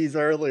for these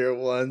earlier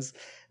ones.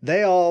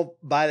 They all,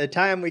 by the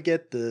time we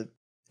get the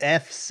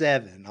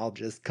F7, I'll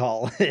just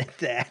call it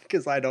that,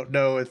 because I don't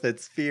know if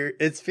it's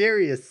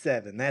Furious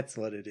 7. That's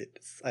what it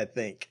is, I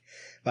think.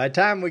 By the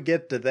time we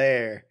get to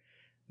there,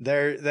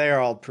 they're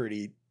all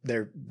pretty,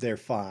 they're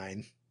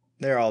fine.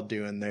 They're all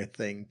doing their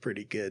thing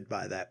pretty good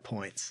by that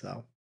point,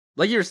 so.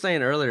 Like you were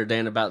saying earlier,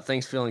 Dan, about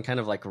things feeling kind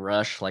of like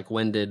rushed, like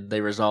when did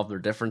they resolve their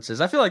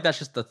differences? I feel like that's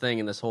just the thing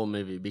in this whole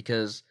movie,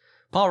 because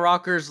Paul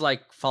Walker's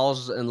like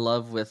falls in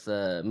love with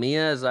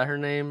Mia, is that her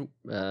name?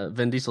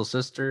 Vin Diesel's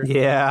sister.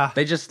 Yeah.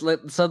 They just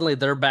suddenly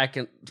they're back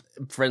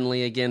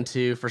friendly again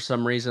too for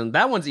some reason.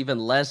 That one's even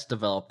less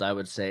developed, I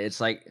would say. It's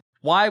like,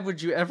 why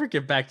would you ever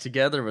get back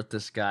together with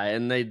this guy?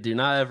 And they do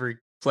not ever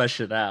flesh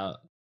it out.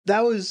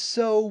 That was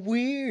so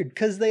weird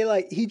because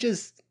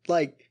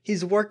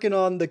he's working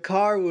on the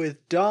car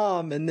with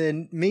Dom, and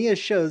then Mia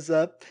shows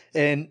up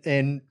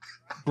and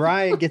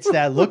Brian gets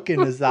that look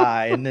in his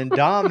eye, and then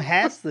Dom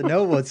has to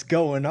know what's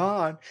going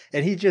on,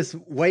 and he just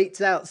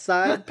waits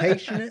outside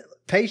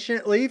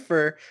patiently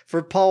for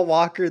Paul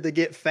Walker to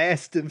get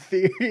fast and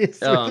furious.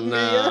 Oh with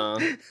no.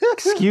 Mia.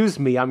 Excuse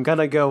me, I'm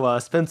gonna go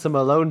spend some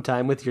alone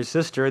time with your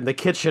sister in the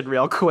kitchen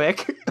real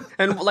quick.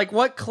 And like,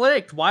 what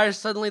clicked? Why is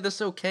suddenly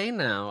this okay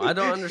now? I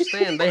don't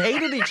understand. They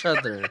hated each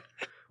other.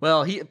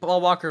 Well,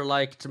 Paul Walker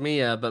liked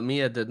Mia, but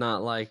Mia did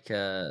not like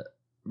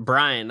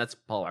Brian. That's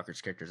Paul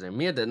Walker's character's name.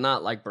 Mia did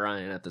not like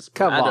Brian at this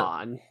point. Come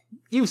on.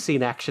 You've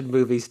seen action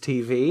movies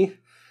I'm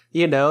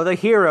the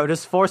hero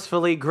just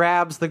forcefully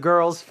grabs the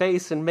girl's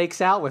face and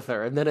makes out with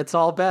her, and then it's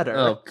all better.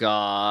 Oh,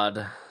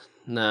 God.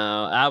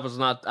 No,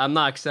 I'm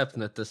not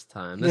accepting it this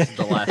time. This is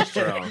the last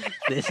straw.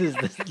 This is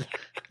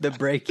the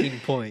breaking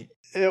point.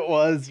 It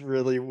was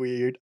really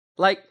weird.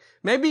 Like,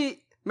 maybe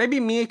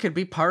Mia could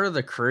be part of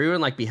the crew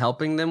and like be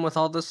helping them with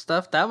all this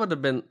stuff. That would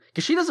have been,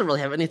 because she doesn't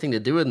really have anything to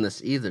do in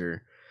this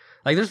either.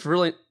 Like, there's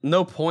really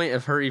no point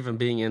of her even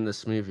being in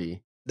this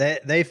movie.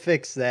 They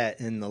fixed that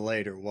in the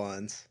later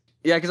ones.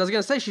 Yeah, because I was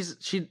gonna say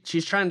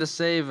she's trying to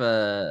save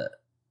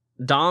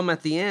Dom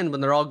at the end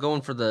when they're all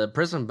going for the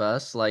prison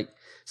bus. Like,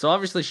 so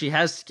obviously she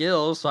has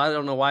skills. So I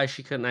don't know why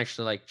she couldn't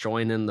actually like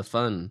join in the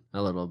fun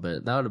a little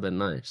bit. That would have been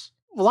nice.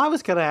 Well, I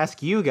was going to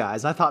ask you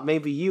guys. I thought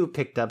maybe you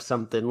picked up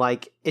something.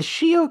 Like, is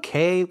she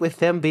okay with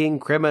them being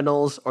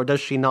criminals, or does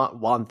she not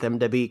want them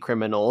to be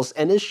criminals?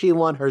 And is she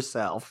one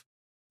herself?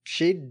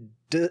 She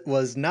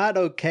was not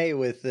okay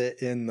with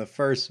it in the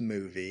first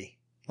movie.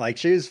 Like,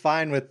 she was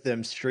fine with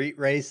them street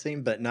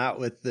racing, but not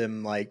with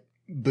them, like,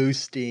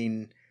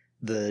 boosting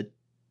the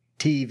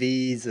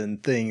TVs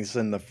and things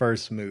in the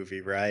first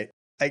movie, right?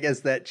 I guess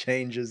that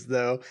changes,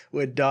 though,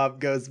 when Dom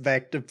goes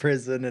back to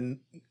prison and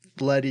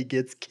Letty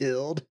gets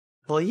killed.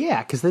 Well,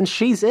 yeah, because then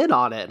she's in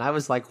on it. And I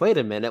was like, wait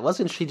a minute,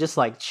 wasn't she just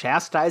like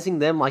chastising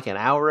them like an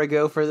hour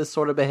ago for this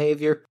sort of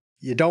behavior?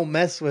 You don't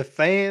mess with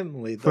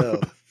family,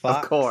 though,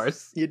 Fox. Of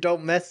course. You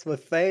don't mess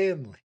with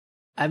family.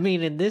 I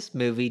mean, in this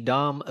movie,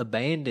 Dom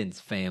abandons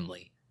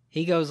family.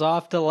 He goes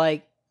off to,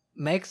 like,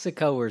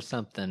 Mexico or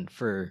something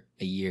for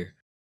a year.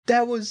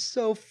 That was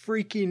so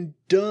freaking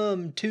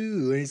dumb,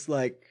 too. And he's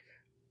like,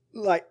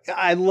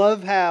 I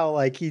love how,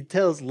 like, he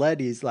tells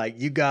Letty, he's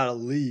like, you gotta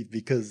leave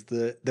because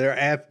they're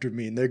after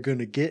me and they're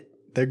gonna get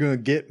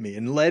me.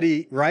 And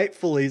Letty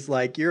rightfully is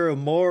like, you're a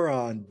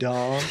moron,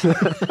 Dom. She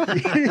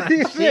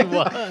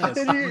was.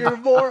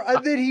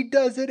 And then he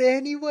does it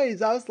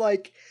anyways. I was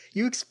like,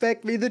 you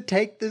expect me to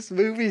take this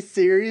movie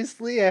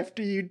seriously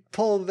after you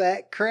pull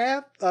that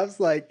crap? I was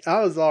like, I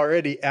was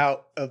already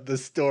out of the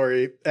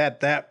story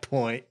at that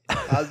point.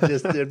 I was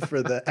just in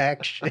for the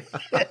action.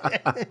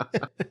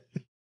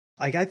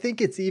 Like, I think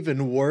it's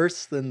even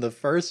worse than the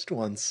first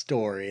one's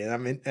story. And I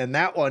mean, and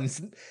that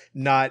one's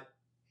not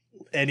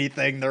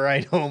anything to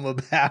write home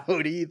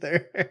about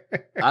either.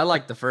 I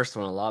like the first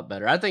one a lot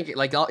better. I think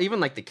like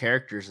even like the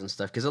characters and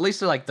stuff, because at least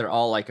they're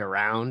all like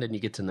around and you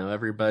get to know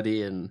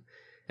everybody, and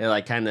it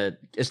like kind of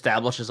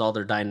establishes all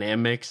their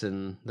dynamics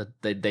and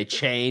that they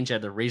change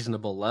at a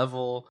reasonable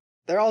level.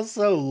 They're all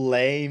so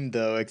lame,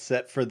 though,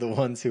 except for the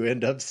ones who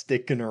end up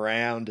sticking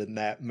around in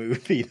that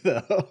movie,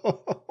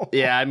 though.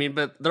 Yeah, I mean,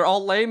 but they're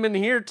all lame in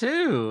here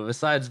too,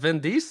 besides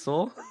Vin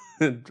Diesel.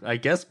 I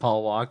guess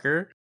Paul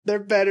Walker. They're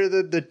better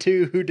than the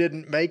two who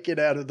didn't make it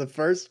out of the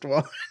first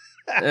one.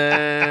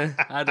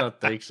 I don't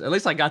think so. At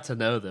least I got to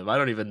know them. I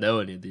don't even know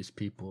any of these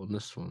people in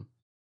this one.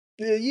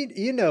 Yeah,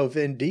 you know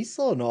Vin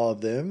Diesel and all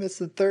of them. It's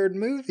the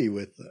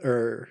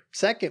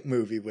second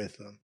movie with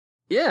them.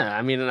 Yeah,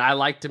 I mean, and I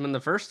liked him in the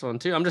first one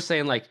too. I'm just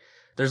saying, like,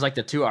 there's like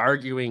the two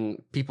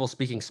arguing people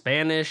speaking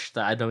Spanish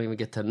that I don't even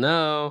get to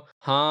know.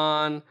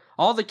 Han,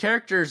 all the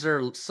characters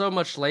are so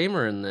much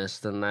lamer in this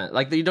than that.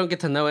 Like, you don't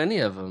get to know any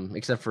of them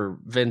except for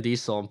Vin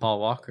Diesel and Paul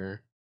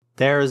Walker.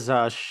 There's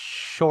a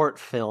short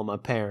film,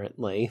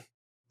 apparently.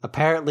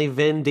 Apparently,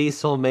 Vin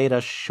Diesel made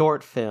a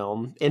short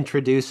film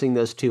introducing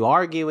those two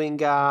arguing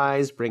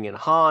guys, bringing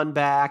Han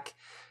back,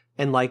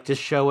 and like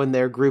just showing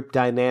their group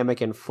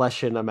dynamic and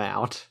fleshing them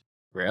out.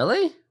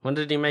 Really? When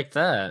did he make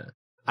that?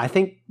 I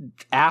think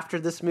after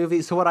this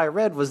movie, so what I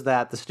read was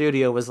that the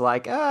studio was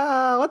like,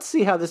 let's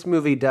see how this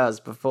movie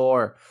does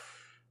before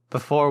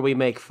we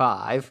make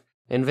 5.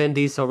 And Vin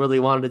Diesel really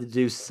wanted to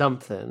do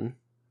something,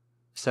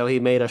 so he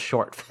made a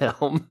short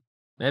film.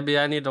 Maybe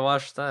I need to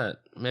watch that.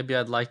 Maybe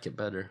I'd like it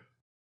better.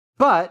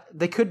 But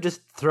they could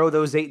just throw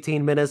those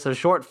 18 minutes of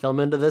short film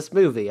into this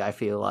movie, I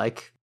feel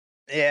like.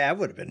 Yeah, it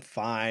would have been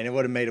fine. It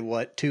would have made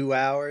it, 2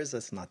 hours?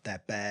 That's not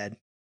that bad.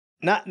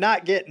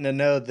 Not getting to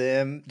know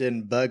them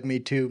didn't bug me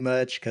too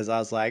much because I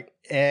was like,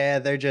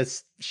 they're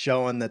just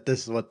showing that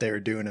this is what they were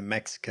doing in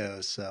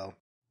Mexico. So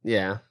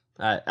yeah,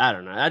 I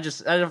don't know. I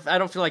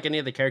don't feel like any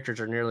of the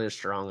characters are nearly as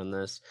strong in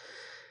this.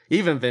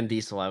 Even Vin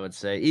Diesel, I would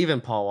say,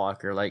 even Paul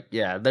Walker. Like,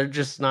 yeah, they're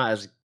just not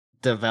as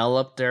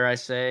developed, dare I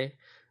say,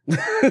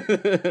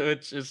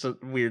 which is a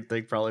weird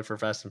thing probably for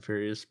Fast and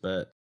Furious,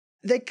 but.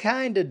 They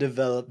kind of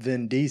developed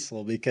Vin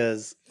Diesel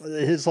because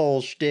his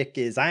whole shtick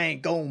is, I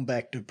ain't going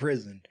back to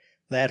prison.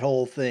 That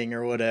whole thing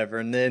or whatever.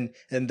 And then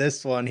in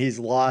this one, he's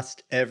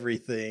lost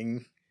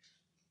everything.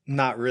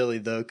 Not really,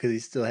 though, because he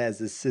still has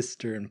his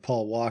sister and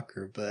Paul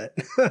Walker. But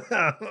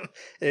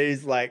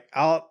he's like,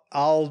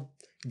 I'll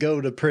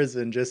go to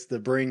prison just to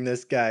bring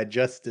this guy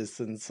justice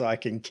and so I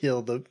can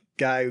kill the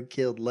guy who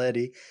killed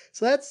Letty.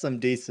 So that's some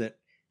decent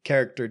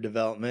character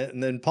development.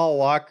 And then Paul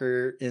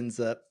Walker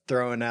ends up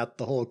throwing out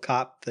the whole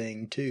cop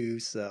thing, too,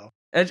 so...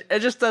 It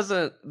just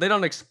doesn't. They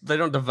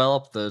don't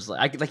develop those.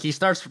 Like he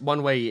starts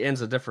one way, he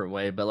ends a different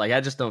way. But like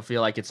I just don't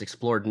feel like it's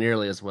explored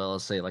nearly as well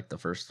as say like the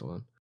first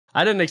one.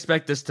 I didn't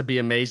expect this to be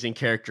amazing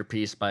character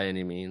piece by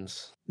any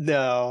means.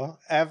 No,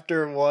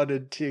 after 1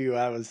 and 2,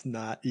 I was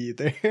not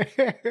either.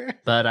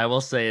 But I will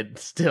say it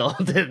still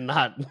did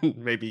not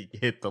maybe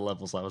hit the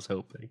levels I was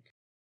hoping.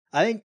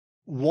 I think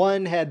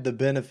 1 had the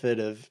benefit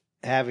of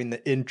having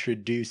to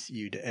introduce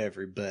you to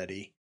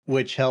everybody,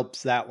 which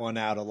helps that one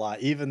out a lot.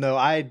 Even though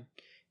I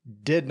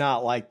did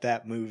not like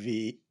that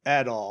movie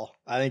at all.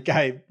 I think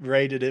I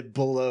rated it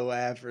below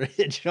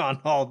average on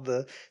all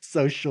the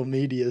social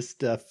media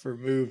stuff for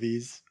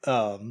movies.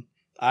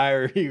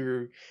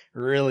 I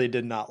really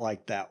did not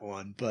like that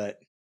one, but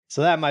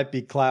so that might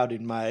be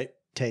clouding my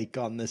take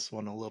on this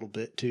one a little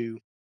bit too.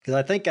 Because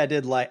I think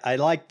I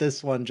liked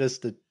this one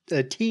just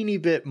a teeny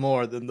bit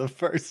more than the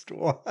first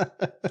one.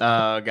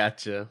 Oh,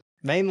 gotcha.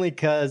 Mainly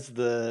because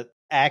the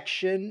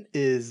action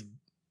is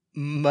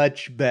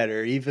much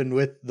better, even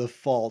with the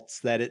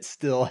faults that it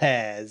still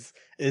has,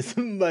 is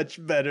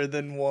much better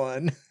than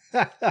 1.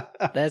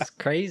 That's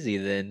crazy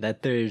then,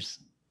 that there's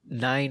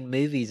 9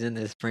 movies in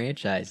this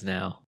franchise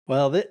now.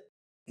 Well,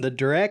 the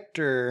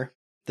director,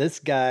 this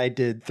guy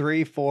did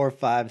 3, 4,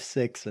 5,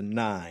 6, and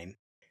 9.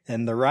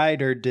 And the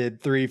writer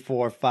did 3,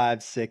 4,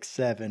 5, 6,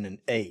 7, and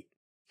 8.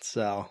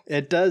 So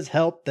it does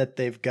help that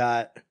they've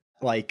got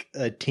like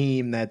a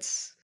team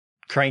that's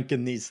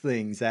cranking these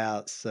things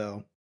out,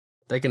 so...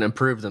 They can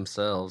improve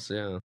themselves,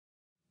 yeah.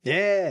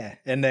 Yeah,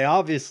 and they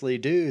obviously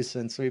do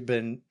since we've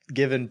been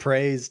giving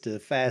praise to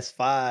Fast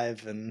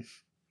Five and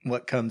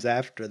what comes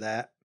after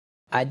that.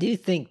 I do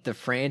think the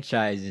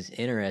franchise is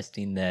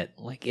interesting that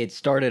like it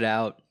started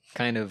out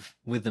kind of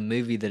with a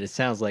movie that it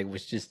sounds like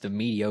was just a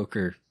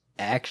mediocre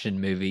action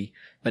movie,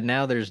 but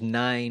now there's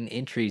 9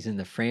 entries in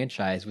the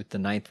franchise with the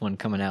 9th one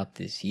coming out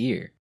this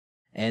year.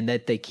 And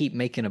that they keep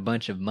making a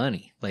bunch of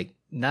money. Like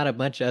not a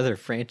bunch of other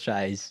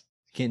franchise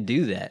can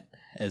do that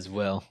as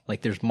well.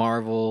 Like there's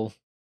Marvel.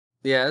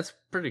 Yeah, it's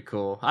pretty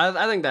cool.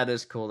 I think that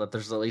is cool that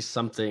there's at least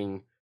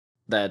something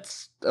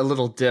that's a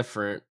little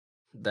different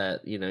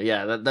that, you know,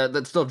 yeah,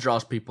 that still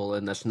draws people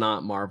in that's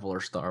not Marvel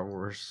or Star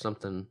Wars,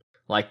 something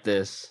like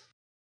this.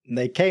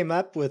 They came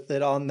up with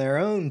it on their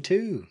own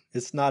too.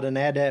 It's not an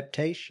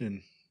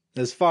adaptation,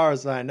 as far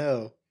as I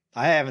know.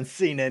 I haven't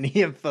seen any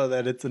info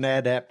that it's an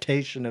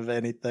adaptation of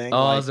anything.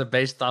 Oh, is it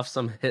based off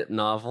some hit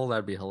novel?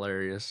 That'd be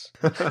hilarious.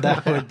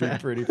 That would be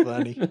pretty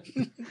funny.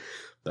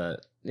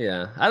 But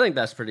yeah, I think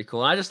that's pretty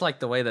cool. I just like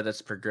the way that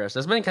it's progressed.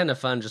 It's been kind of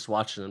fun just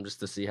watching them, just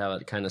to see how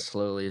it kind of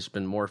slowly has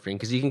been morphing,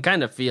 because you can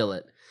kind of feel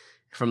it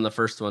from the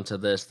first one to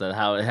this, that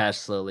how it has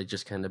slowly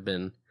just kind of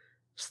been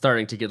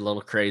starting to get a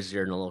little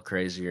crazier and a little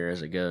crazier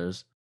as it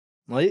goes.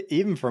 Well,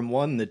 even from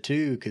 1 to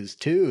 2, because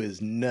 2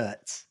 is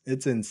nuts.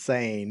 It's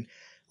insane.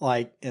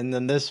 Like, and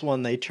then this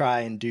one they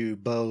try and do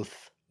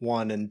both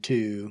 1 and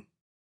 2.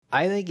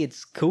 I think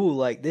it's cool.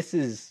 Like this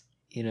is,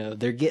 you know,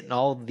 they're getting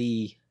all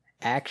the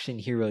action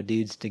hero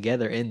dudes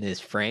together in this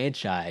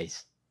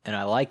franchise, and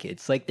I like it.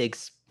 It's like the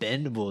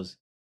Expendables.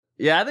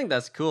 Yeah, I think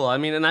that's cool. I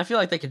mean, and I feel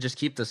like they could just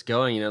keep this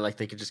going, you know, like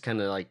they could just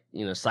kind of like,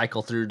 you know,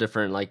 cycle through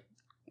different like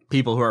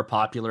people who are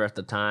popular at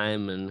the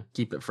time and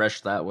keep it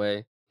fresh that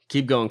way.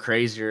 Keep going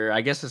crazier.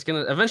 I guess it's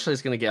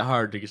gonna get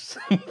hard to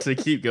to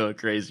keep going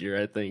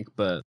crazier, I think,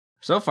 but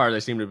so far they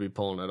seem to be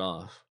pulling it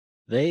off.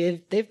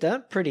 They've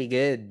done pretty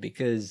good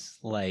because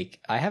like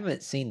I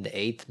haven't seen the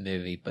 8th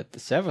movie, but the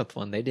 7th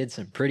one they did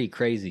some pretty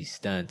crazy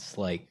stunts.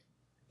 Like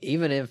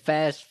even in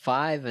Fast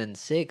 5 and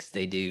 6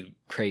 they do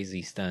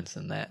crazy stunts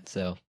in that.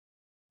 So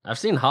I've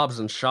seen Hobbs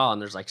and Shaw,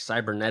 and there's like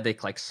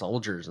cybernetic like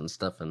soldiers and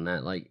stuff in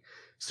that, like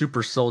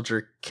super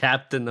soldier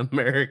Captain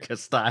America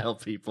style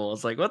people.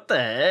 It's like, what the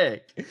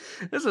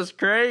heck? This is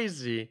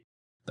crazy.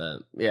 But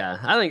yeah,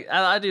 I think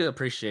I do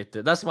appreciate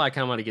that. That's why I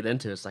kind of want to get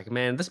into it. It's like,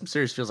 man, this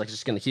series feels like it's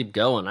just going to keep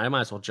going. I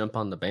might as well jump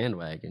on the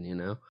bandwagon, you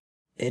know?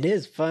 it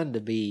is fun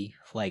to be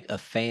like a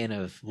fan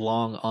of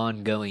long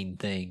ongoing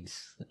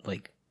things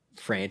like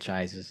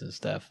franchises and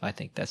stuff. I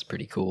think that's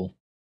pretty cool.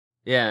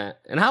 Yeah,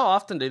 and how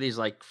often do these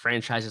like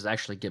franchises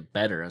actually get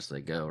better as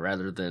they go,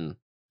 rather than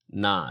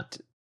not?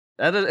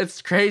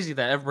 It's crazy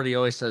that everybody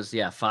always says,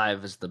 "Yeah,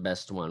 5 is the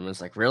best one." And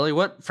it's like, really,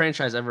 what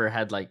franchise ever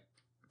had like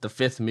the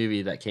 5th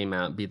movie that came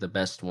out be the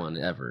best one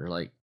ever?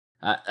 Like,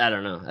 I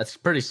don't know. That's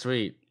pretty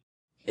sweet.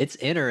 It's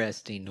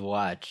interesting to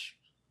watch,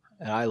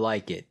 and I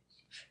like it.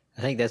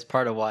 I think that's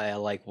part of why I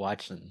like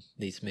watching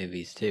these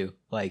movies too.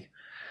 Like,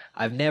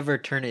 I've never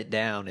turned it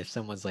down if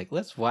someone's like,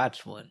 "Let's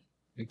watch one,"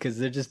 because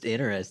they're just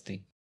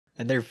interesting.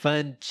 And they're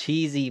fun,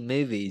 cheesy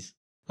movies.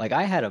 Like,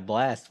 I had a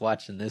blast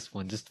watching this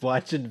one, just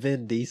watching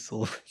Vin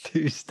Diesel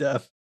do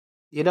stuff.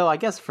 You know, I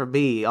guess for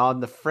me, on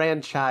the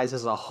franchise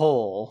as a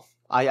whole,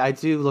 I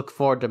do look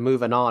forward to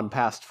moving on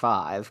past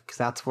 5, because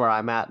that's where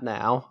I'm at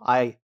now.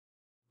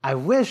 I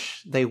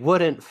wish they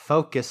wouldn't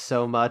focus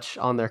so much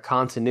on their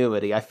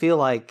continuity. I feel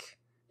like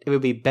it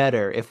would be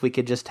better if we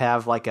could just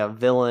have like a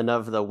villain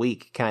of the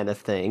week kind of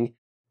thing,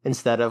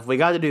 instead of, we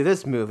got to do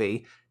this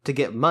movie to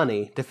get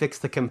money to fix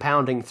the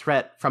compounding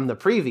threat from the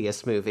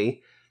previous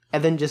movie,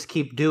 and then just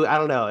keep I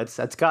don't know,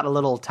 it's got a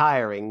little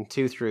tiring,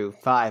 2 through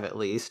 5 at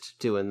least,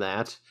 doing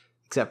that.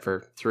 Except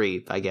for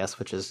 3, I guess,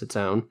 which is its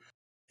own.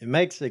 It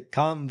makes it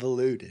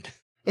convoluted.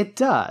 It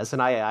does,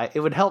 and it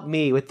would help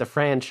me with the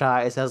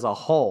franchise as a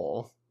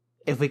whole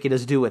if we could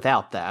just do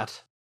without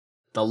that.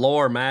 The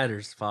lore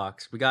matters,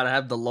 Fox. We gotta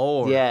have the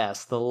lore.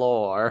 Yes, the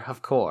lore,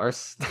 of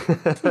course.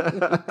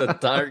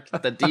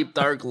 the deep,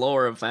 dark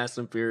lore of Fast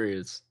and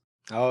Furious.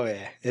 Oh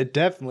yeah, it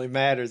definitely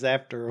matters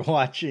after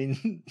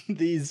watching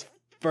these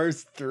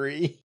first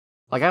 3.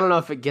 Like, I don't know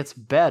if it gets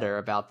better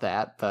about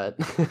that, but...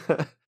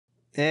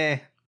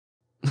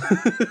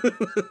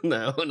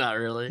 No, not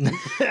really.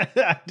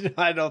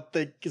 I don't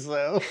think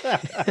so.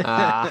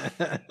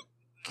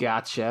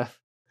 Gotcha.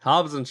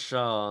 Hobbs and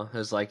Shaw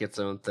is like its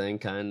own thing,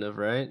 kind of,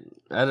 right?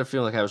 I didn't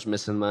feel like I was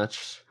missing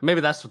much.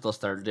 Maybe that's what they'll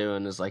start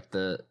doing, is like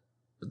the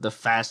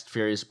Fast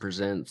Furious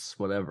Presents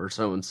whatever,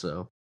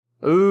 so-and-so.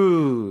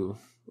 Ooh,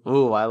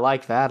 I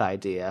like that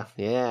idea.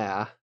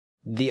 Yeah.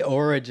 The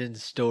origin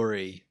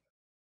story.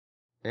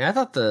 Yeah, I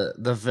thought the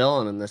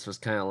villain in this was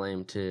kind of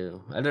lame,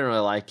 too. I didn't really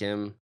like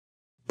him.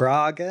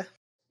 Braga?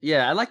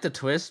 Yeah, I like the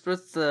twist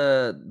with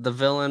the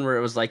villain where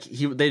it was like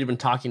they'd been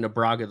talking to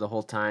Braga the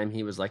whole time.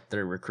 He was like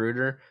their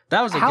recruiter.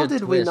 That was a good twist. How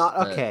did we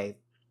not... Okay,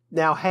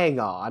 now hang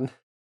on.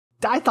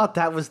 I thought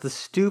that was the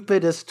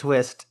stupidest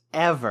twist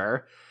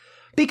ever.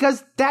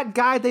 Because that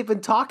guy they've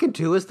been talking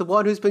to is the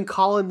one who's been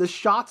calling the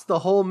shots the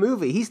whole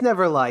movie. He's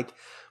never like,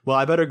 well,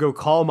 I better go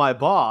call my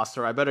boss,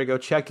 or I better go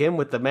check in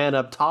with the man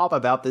up top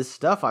about this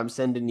stuff I'm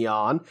sending you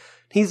on.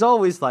 He's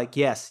always like,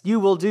 yes, you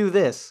will do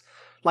this.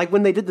 Like,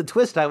 when they did the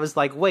twist, I was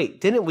like, wait,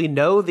 didn't we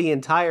know the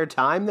entire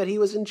time that he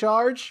was in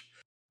charge?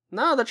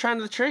 No, they're trying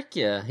to trick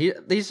you.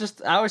 He's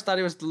just. I always thought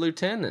he was the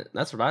lieutenant.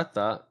 That's what I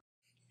thought.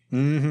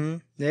 Mm-hmm.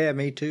 Yeah,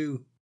 me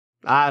too.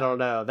 I don't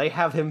know. They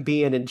have him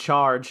being in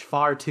charge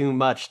far too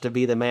much to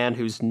be the man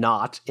who's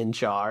not in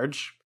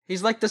charge.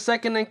 He's like the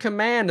second in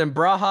command, and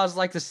Braha's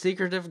like the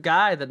secretive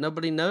guy that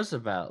nobody knows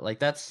about. Like,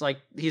 that's like,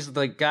 he's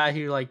the guy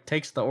who like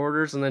takes the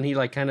orders, and then he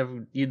like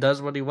he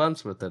does what he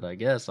wants with it, I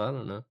guess. I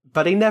don't know.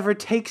 But he never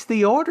takes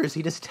the orders.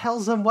 He just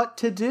tells them what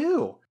to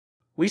do.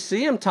 We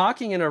see him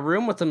talking in a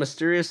room with a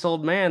mysterious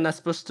old man. That's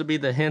supposed to be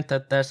the hint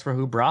that that's for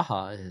who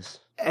Braha is.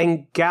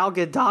 And Gal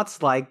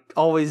Gadot's like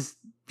always,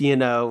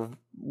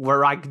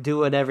 we're like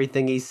doing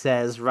everything he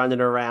says,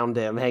 running around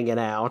him, hanging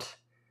out.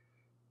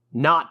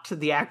 Not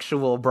the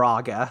actual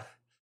Braga.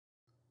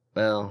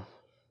 Well,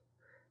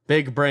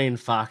 Big Brain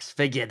Fox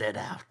figured it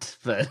out,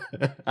 but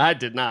I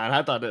did not.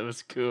 I thought it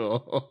was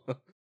cool.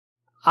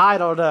 I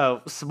don't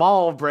know.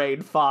 Small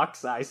Brain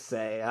Fox, I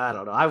say. I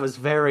don't know. I was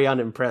very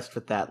unimpressed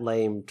with that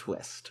lame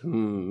twist.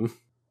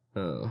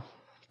 Oh.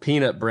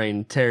 Peanut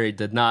Brain Terry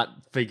did not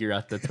figure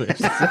out the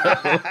twist.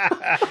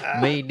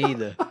 So. Me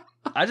neither.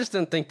 I just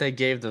didn't think they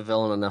gave the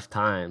villain enough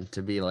time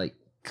to be like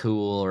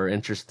cool or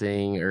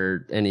interesting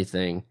or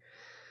anything.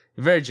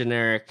 Very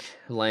generic,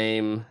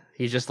 lame.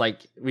 He's just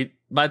like,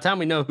 by the time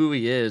we know who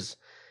he is,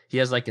 he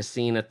has like a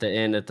scene at the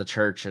end at the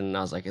church, and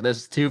I was like, this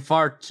is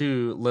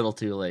too little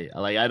too late.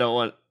 Like, I don't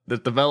want, the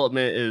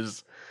development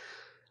is,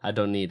 I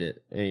don't need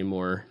it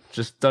anymore.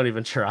 Just don't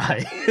even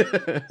try.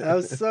 That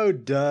was so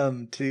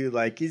dumb too.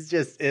 Like, he's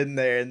just in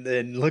there, and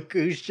then look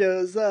who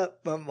shows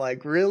up. I'm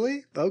like,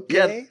 really?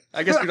 Okay. Yeah,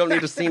 I guess we don't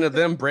need a scene of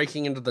them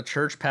breaking into the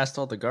church past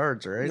all the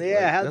guards, right? Yeah,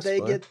 like, how'd they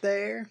get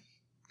there?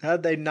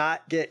 How'd they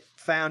not get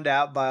found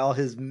out by all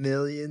his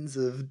millions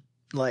of,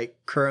 like,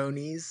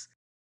 cronies?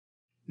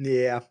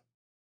 Yeah.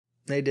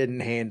 They didn't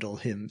handle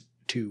him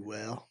too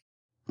well.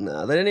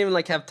 No, they didn't even,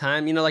 like, have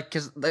time, like,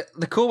 because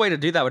the cool way to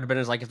do that would have been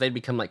is, like, if they'd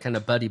become, like, kind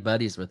of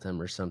buddies with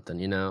him or something,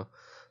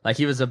 Like,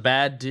 he was a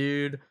bad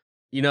dude,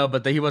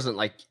 but he wasn't,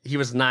 like, he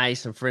was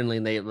nice and friendly,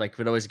 and they, like,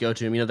 would always go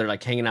to him, they're,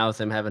 like, hanging out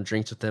with him, having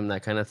drinks with him,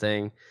 that kind of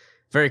thing.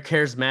 Very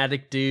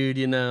charismatic dude,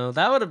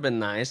 That would have been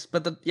nice,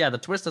 but, the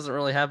twist doesn't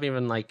really have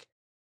even, like,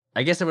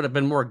 I guess it would have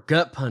been more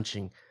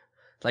gut-punching.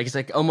 Like, it's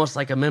like almost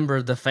like a member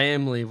of the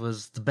family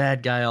was the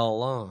bad guy all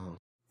along.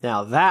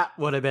 Now, that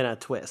would have been a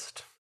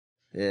twist.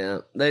 Yeah,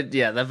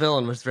 the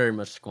villain was very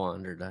much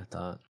squandered, I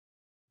thought.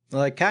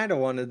 Well, they kind of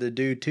wanted to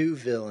do two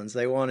villains.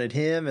 They wanted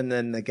him and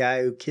then the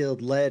guy who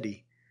killed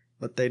Letty,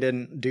 but they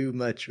didn't do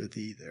much with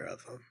either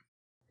of them.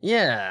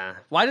 Yeah,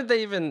 why did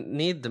they even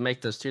need to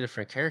make those two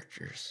different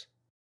characters?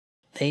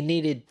 They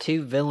needed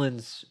two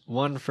villains,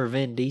 one for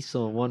Vin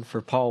Diesel and one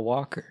for Paul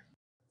Walker.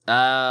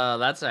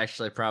 That's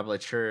actually probably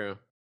true.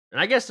 And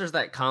I guess there's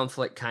that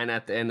conflict kind of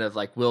at the end of,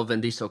 like, will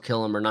Vin Diesel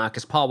kill him or not?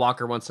 Because Paul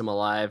Walker wants him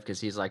alive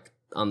because he's, like,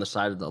 on the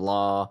side of the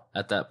law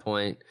at that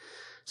point.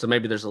 So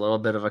maybe there's a little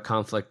bit of a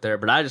conflict there.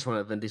 But I just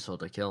wanted Vin Diesel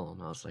to kill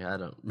him. I was like, I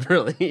don't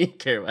really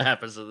care what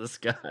happens to this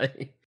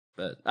guy.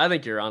 But I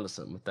think you're onto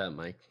something with that,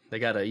 Mike. They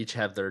got to each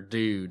have their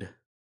dude.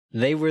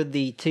 They were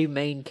the two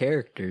main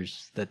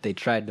characters that they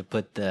tried to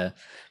put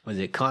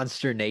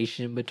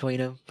consternation between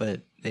them?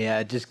 But yeah,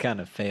 it just kind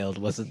of failed.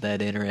 Wasn't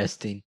that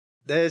interesting?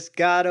 They just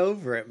got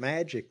over it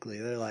magically.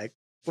 They're like,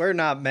 we're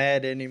not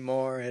mad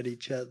anymore at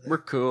each other. We're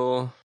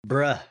cool.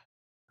 Bruh.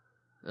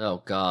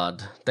 Oh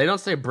God, they don't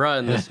say bruh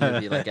in this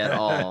movie like at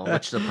all,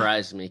 which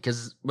surprised me.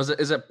 Because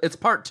it's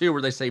part 2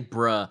 where they say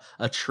bruh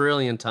a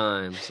trillion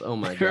times. Oh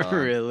my God,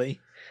 Really?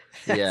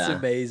 That's Yeah.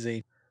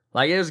 amazing.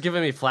 Like, it was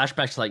giving me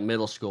flashbacks to, like,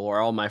 middle school where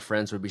all my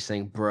friends would be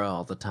saying bruh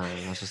all the time.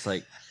 I was just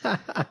like,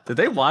 did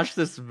they watch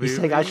this movie? You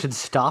think I should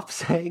stop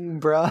saying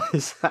bruh?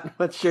 Is that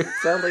what you're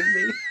telling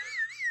me?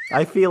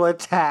 I feel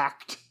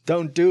attacked.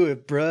 Don't do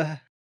it,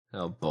 bruh.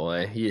 Oh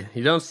boy, you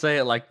don't say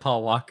it like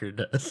Paul Walker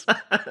does.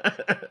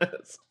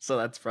 So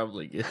that's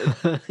probably good.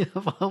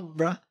 Well,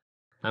 bruh.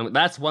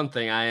 That's one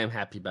thing I am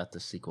happy about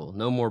this sequel.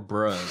 No more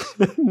bros.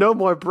 No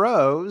more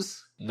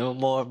bros. No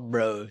more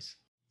bros.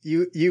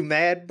 You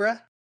mad,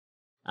 bruh?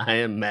 I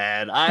am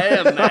mad.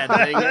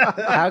 Dang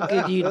it. How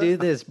could you do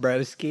this,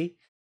 broski?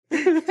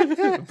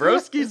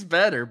 Broski's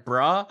better,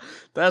 brah.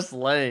 That's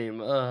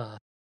lame. Ugh.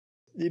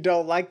 You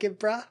don't like it,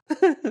 bruh?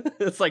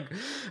 It's like,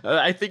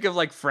 I think of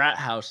like frat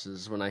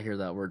houses when I hear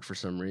that word for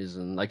some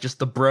reason. Like just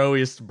the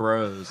broiest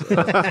bros.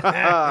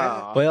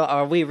 Well,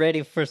 are we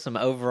ready for some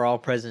overall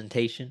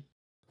presentation?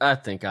 I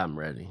think I'm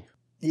ready.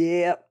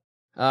 Yep.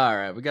 All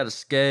right, we got a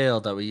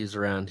scale that we use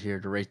around here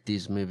to rate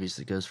these movies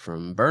that goes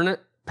from burn it,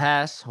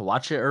 pass,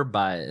 watch it, or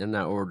buy it in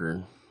that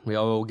order. We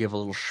all give a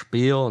little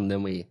spiel and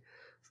then we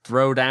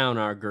throw down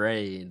our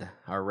grade,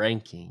 our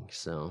ranking.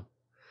 So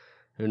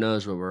who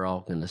knows what we're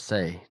all going to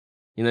say.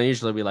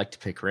 Usually we like to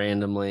pick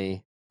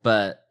randomly.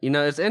 But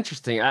it's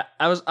interesting.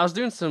 I was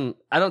doing some.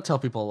 I don't tell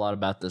people a lot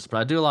about this, but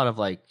I do a lot of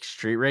like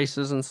street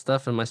races and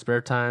stuff in my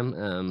spare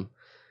time.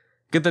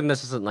 Good thing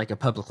this isn't like a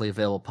publicly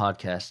available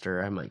podcast,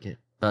 or I might get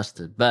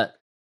busted. But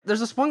there's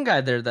this one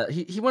guy there that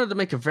he wanted to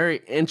make a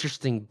very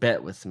interesting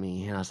bet with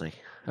me, and I was like,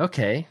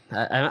 okay,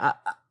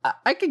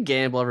 I could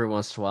gamble every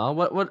once in a while.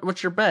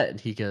 What's your bet? And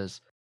he goes,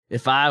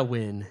 if I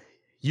win,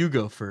 you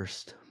go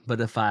first,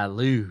 but if I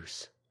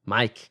lose,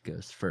 Mike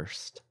goes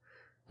first.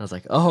 I was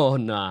like, oh,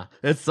 nah,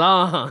 it's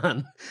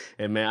on.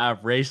 And man, I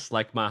raced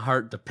like my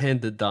heart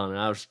depended on it.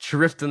 I was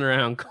drifting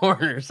around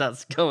corners. I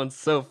was going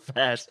so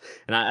fast,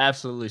 and I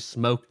absolutely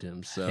smoked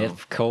him. So,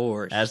 Of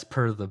course. as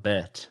per the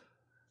bet,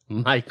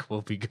 Mike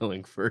will be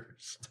going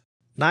first.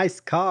 Nice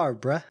car,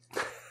 bruh.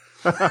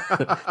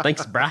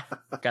 Thanks, brah.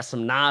 Got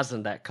some Nas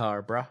in that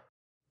car, brah.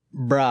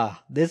 Bruh,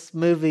 this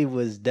movie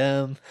was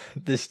dumb.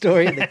 The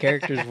story and the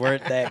characters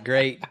weren't that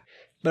great,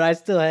 but I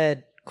still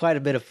had quite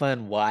a bit of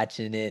fun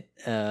watching it.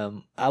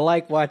 I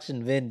like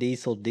watching Vin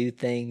Diesel do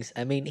things.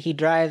 I mean, he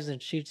drives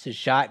and shoots a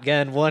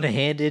shotgun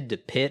one-handed to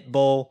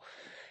Pitbull,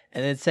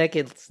 and then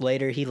seconds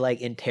later he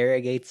like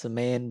interrogates a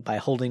man by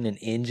holding an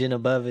engine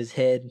above his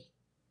head.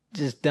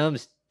 Just dumb,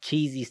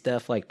 cheesy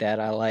stuff like that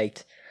I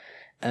liked.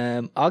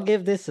 I'll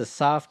give this a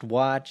soft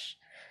watch.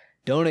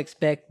 Don't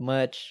expect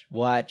much.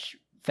 Watch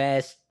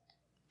Fast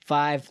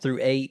 5 through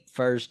 8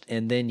 first,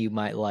 and then you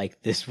might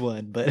like this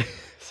one, but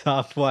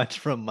soft watch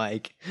from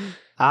Mike.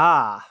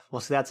 Well,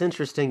 see, that's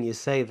interesting you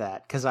say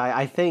that, because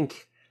I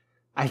think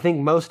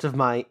most of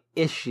my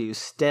issue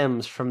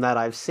stems from that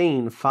I've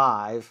seen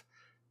 5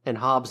 and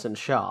Hobbs and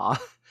Shaw.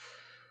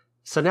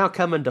 So now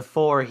coming to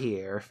 4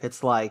 here,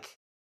 it's like,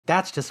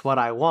 that's just what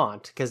I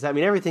want, because, I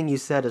mean, everything you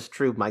said is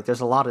true, Mike.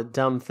 There's a lot of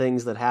dumb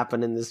things that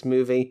happen in this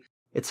movie.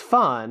 It's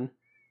fun,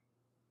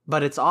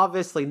 but it's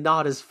obviously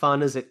not as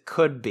fun as it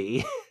could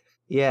be.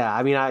 Yeah,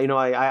 I mean, I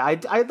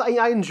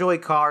enjoy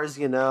cars,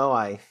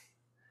 I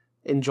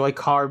enjoy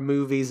car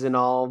movies and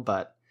all,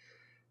 but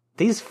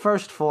these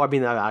first 4, I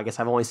mean, I guess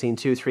I've only seen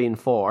 2, 3, and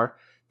 4.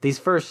 These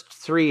first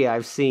 3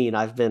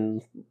 I've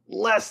been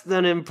less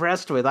than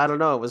impressed with. I don't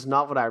know, it was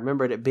not what I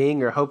remembered it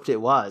being or hoped it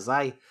was.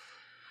 I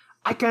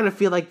kind of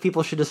feel like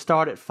people should have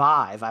started at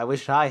 5. I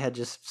wish I had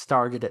just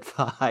started at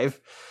 5.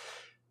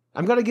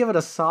 I'm going to give it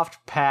a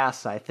soft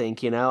pass, I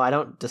think, I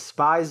don't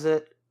despise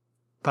it,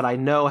 but I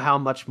know how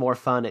much more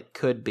fun it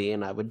could be,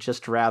 and I would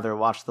just rather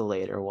watch the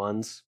later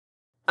ones.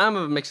 I'm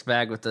a mixed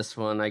bag with this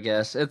one, I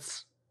guess.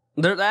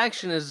 The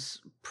action is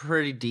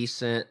pretty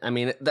decent. I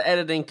mean, the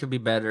editing could be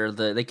better.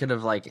 They could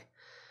have like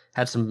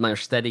had some more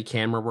steady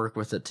camera work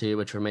with it too,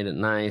 which would have made it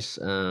nice.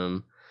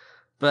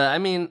 But I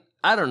mean,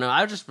 I don't know.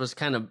 I just was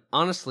kind of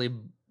honestly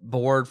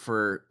bored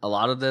for a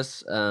lot of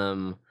this.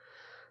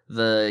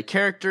 The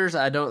characters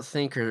I don't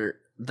think are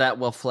that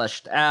well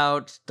fleshed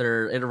out.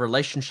 Their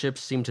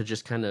relationships seem to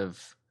just kind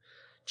of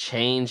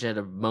change at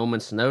a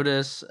moment's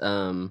notice.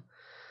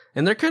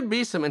 And there could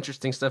be some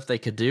interesting stuff they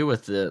could do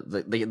with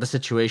the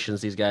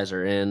situations these guys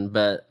are in,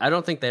 but I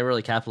don't think they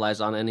really capitalize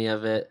on any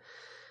of it.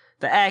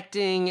 The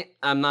acting,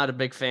 I'm not a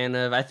big fan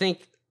of. I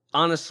think,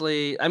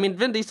 honestly, I mean,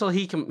 Vin Diesel,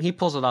 he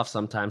pulls it off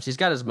sometimes. He's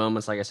got his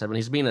moments, like I said, when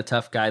he's being a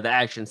tough guy. The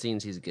action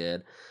scenes, he's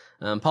good.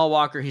 Paul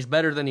Walker, he's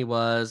better than he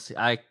was.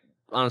 I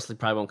honestly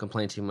probably won't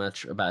complain too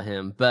much about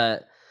him,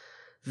 but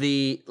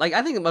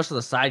I think most of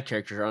the side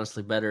characters are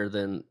honestly better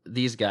than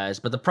these guys,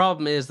 but the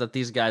problem is that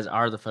these guys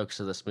are the focus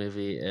of this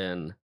movie,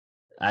 and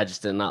I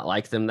just did not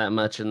like them that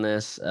much in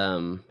this.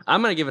 I'm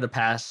gonna give it a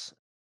pass.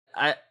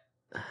 I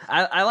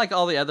like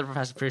all the other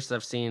Fast and Furious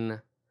I've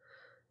seen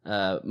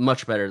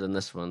much better than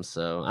this one,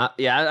 so I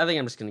think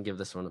I'm just gonna give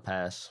this one a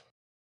pass.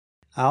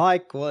 I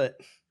like what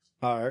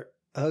our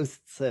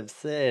hosts have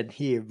said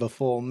here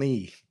before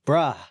me.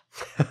 Bruh,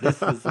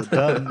 this is a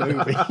dumb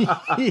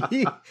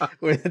movie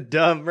with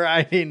dumb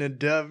writing and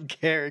dumb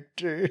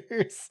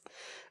characters.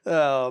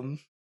 I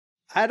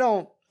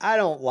don't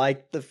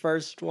like the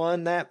first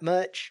one that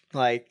much.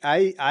 Like,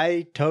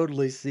 I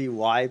totally see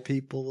why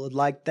people would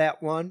like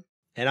that one.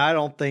 And I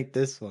don't think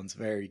this one's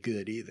very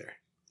good either.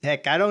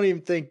 Heck, I don't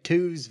even think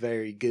 2's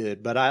very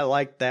good, but I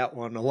like that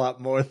one a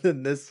lot more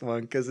than this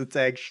one because it's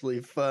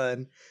actually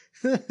fun.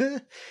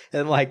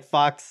 And like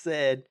Fox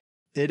said,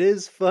 it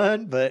is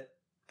fun, but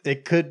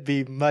it could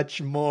be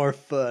much more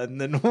fun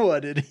than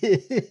what it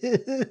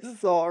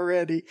is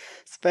already,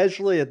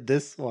 especially at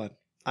this one.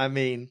 I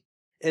mean,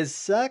 it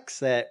sucks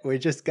that we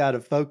just got to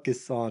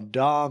focus on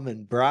Dom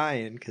and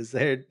Brian because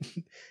they're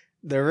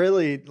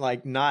really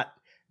like not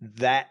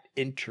that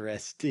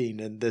interesting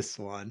in this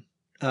one.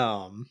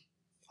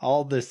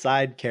 All the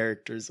side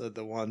characters are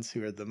the ones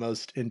who are the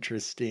most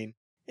interesting.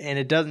 And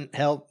it doesn't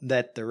help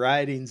that the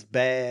writing's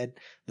bad,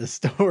 the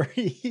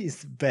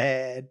story's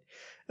bad.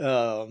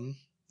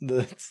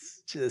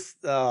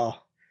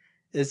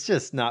 It's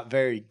just not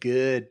very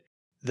good.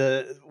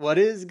 What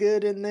is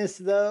good in this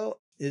though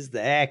is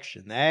the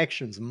action. The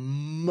action's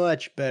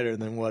much better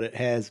than what it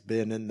has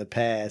been in the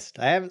past.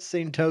 I haven't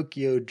seen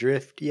Tokyo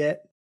Drift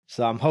yet,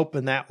 so I'm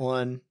hoping that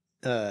one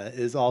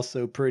is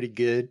also pretty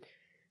good.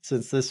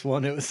 since this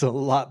one, it was a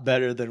lot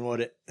better than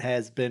what it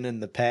has been in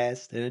the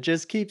past. And it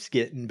just keeps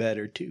getting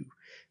better too,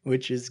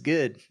 which is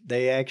good.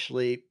 They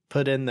actually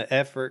put in the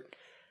effort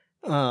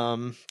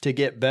to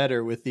get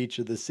better with each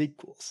of the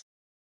sequels.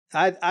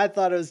 I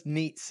thought it was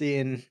neat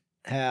seeing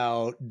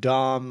how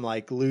Dom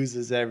like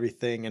loses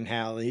everything and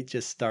how he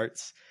just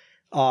starts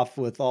off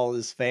with all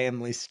his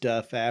family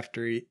stuff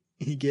after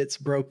he gets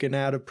broken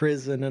out of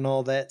prison and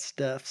all that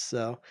stuff.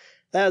 So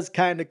that was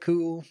kind of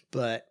cool.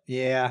 But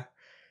yeah,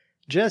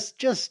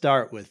 just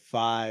start with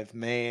 5,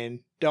 man.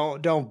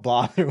 Don't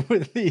bother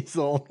with these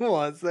old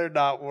ones. They're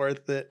not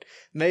worth it.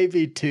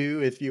 Maybe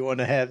 2 if you want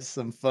to have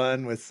some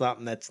fun with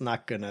something that's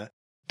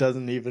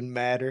doesn't even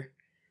matter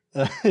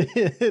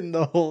in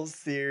the whole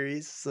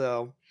series.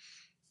 So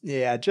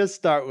yeah, just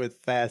start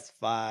with Fast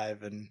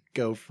 5 and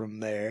go from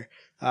there.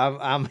 I'm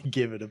gonna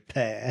give it a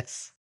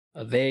pass.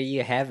 Well, there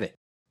you have it.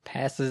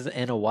 Passes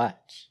and a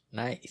watch.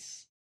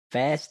 Nice.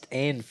 Fast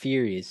and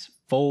Furious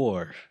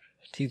 4,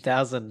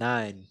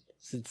 2009.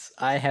 Since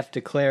I have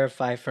to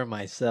clarify for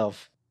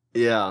myself.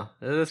 Yeah,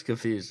 it is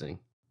confusing.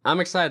 I'm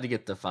excited to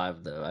get to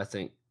 5, though. I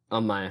think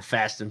on my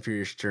Fast and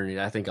Furious journey,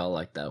 I think I'll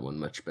like that one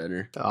much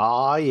better.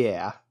 Oh,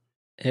 yeah.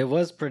 It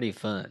was pretty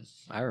fun.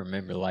 I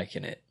remember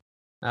liking it.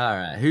 All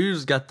right,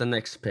 who's got the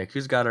next pick?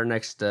 Who's got our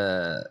next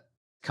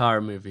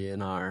car movie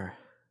in our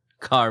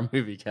car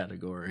movie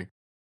category?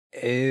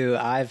 Ooh,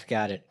 I've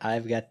got it.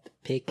 I've got the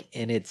pick,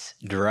 and it's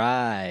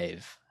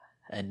Drive,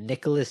 a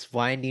Nicholas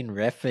Winding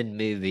Refn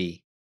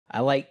movie.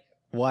 I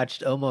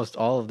watched almost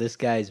all of this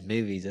guy's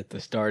movies at the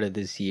start of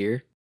this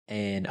year,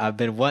 and I've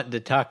been wanting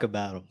to talk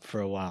about them for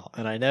a while.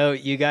 And I know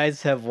you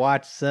guys have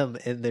watched some,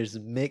 and there's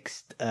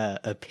mixed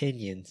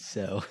opinions,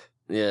 so...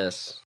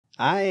 Yes.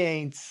 I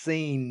ain't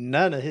seen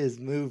none of his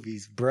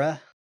movies,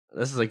 bruh.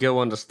 This is a good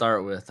one to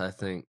start with, I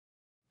think.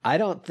 I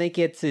don't think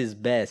it's his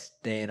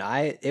best, Dan.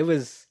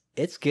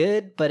 It's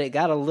good, but it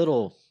got a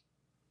little,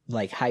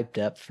 hyped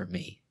up for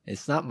me.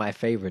 It's not my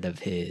favorite of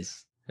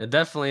his. It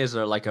definitely is a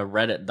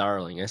Reddit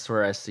darling. I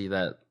swear I see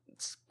that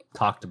it's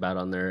talked about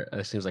on there.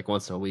 It seems like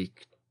once a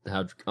week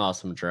how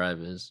awesome Drive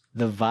is.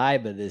 The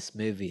vibe of this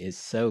movie is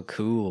so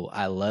cool.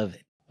 I love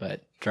it.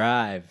 But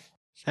Drive,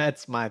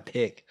 that's my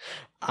pick.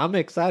 I'm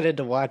excited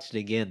to watch it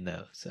again,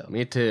 though. So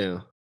Me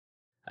too.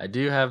 I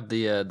do have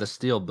the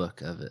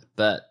steelbook of it,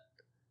 but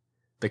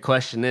the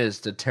question is,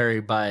 did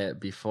Terry buy it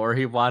before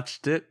he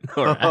watched it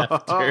or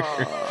after?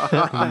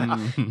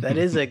 That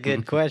is a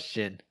good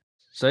question.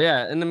 So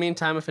yeah, in the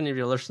meantime, if any of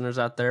your listeners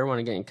out there want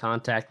to get in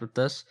contact with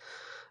us,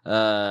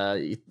 let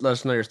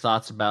us know your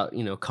thoughts about,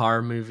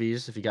 car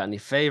movies. If you got any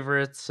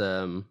favorites,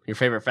 your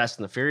favorite Fast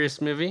and the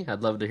Furious movie,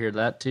 I'd love to hear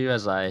that too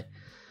as I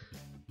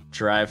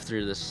drive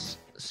through this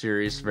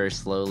series very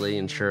slowly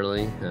and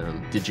surely.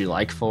 Did you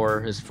like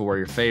 4? Is 4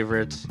 your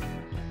favorite?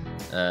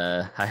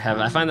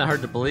 I find that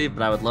hard to believe,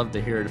 but I would love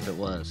to hear it if it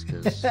was,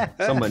 because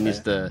someone needs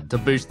to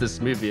boost this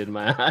movie in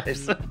my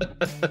eyes.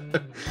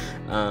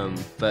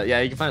 But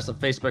yeah, you can find us on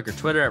Facebook or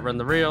Twitter at Run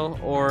the Reel,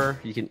 or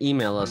you can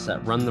email us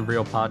at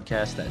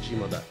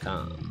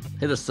runthereelpodcast@gmail.com.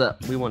 Hit us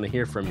up. We want to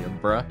hear from you,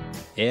 bruh.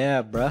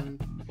 Yeah, bruh.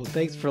 Well,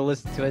 thanks for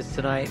listening to us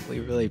tonight. We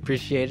really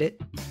appreciate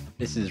it.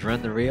 This is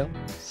Run the Reel,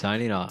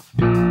 signing off.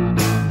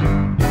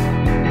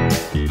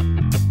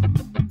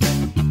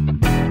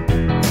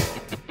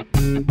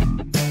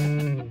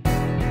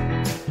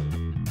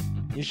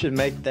 You should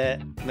make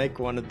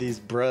one of these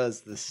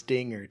bruhs the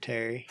stinger,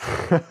 Terry.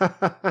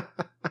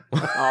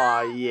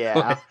 Oh,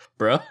 yeah.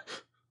 Bruh,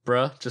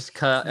 just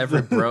cut out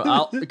every bro.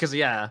 I'll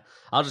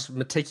just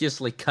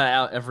meticulously cut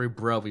out every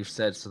bro we've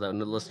said so that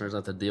the listeners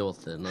don't have to deal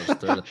with it, and I'll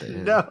just throw it at the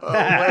end. No,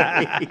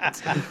 wait.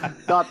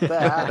 Not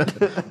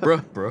that.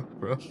 Bro.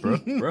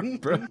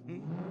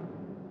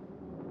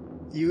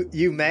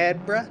 You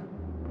mad, bruh?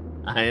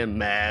 I am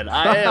mad,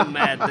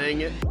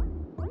 dang it.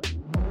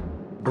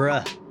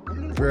 Bruh.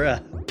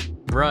 Bruh.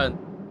 Bruh.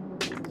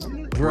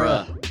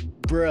 Bruh.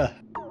 Bruh.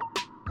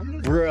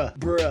 Bruh.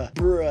 Bruh.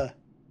 Bruh.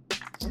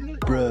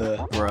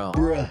 Bruh. Bro.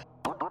 Bruh.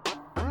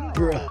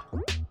 Bruh.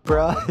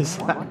 Bruh, is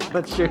that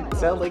what you're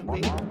telling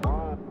me?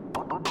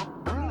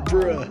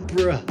 Bruh.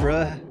 Bruh.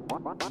 Bruh.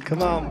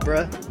 Come on,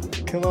 bruh.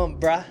 Come on,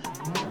 bruh.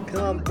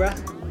 Come on, bruh.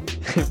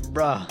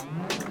 Bruh.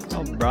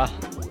 Oh, bruh.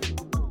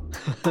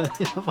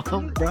 Come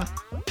on, bruh.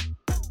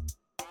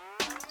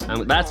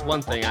 That's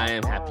one thing I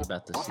am happy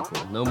about this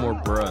sequel. No more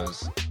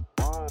bros.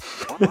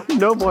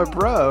 No more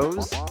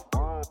bros.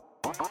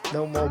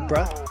 No more,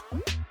 bruh.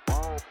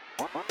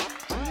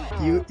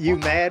 You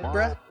mad,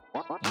 bruh?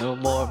 No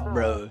more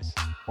bros.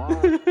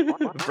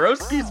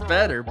 Broski's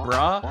better,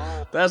 brah.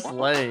 That's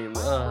lame.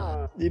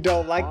 You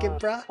don't like it,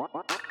 bruh?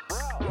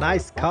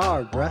 Nice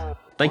car, bruh.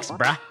 Thanks,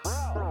 brah.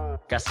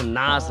 Got some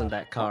Nas in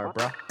that car,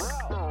 bruh.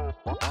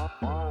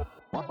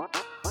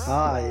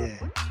 Ah, yeah.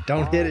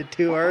 Don't hit it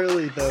too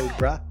early, though,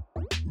 bruh.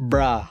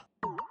 Bruh.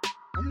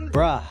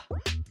 Bruh.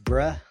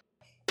 Bruh.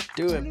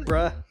 Do it,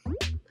 bruh.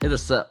 Hit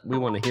us up. We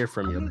want to hear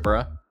from you,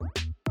 bruh.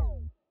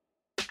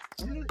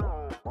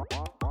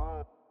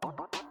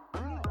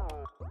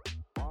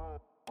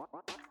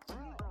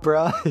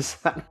 Bruh, is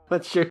that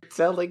what you're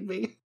telling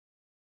me?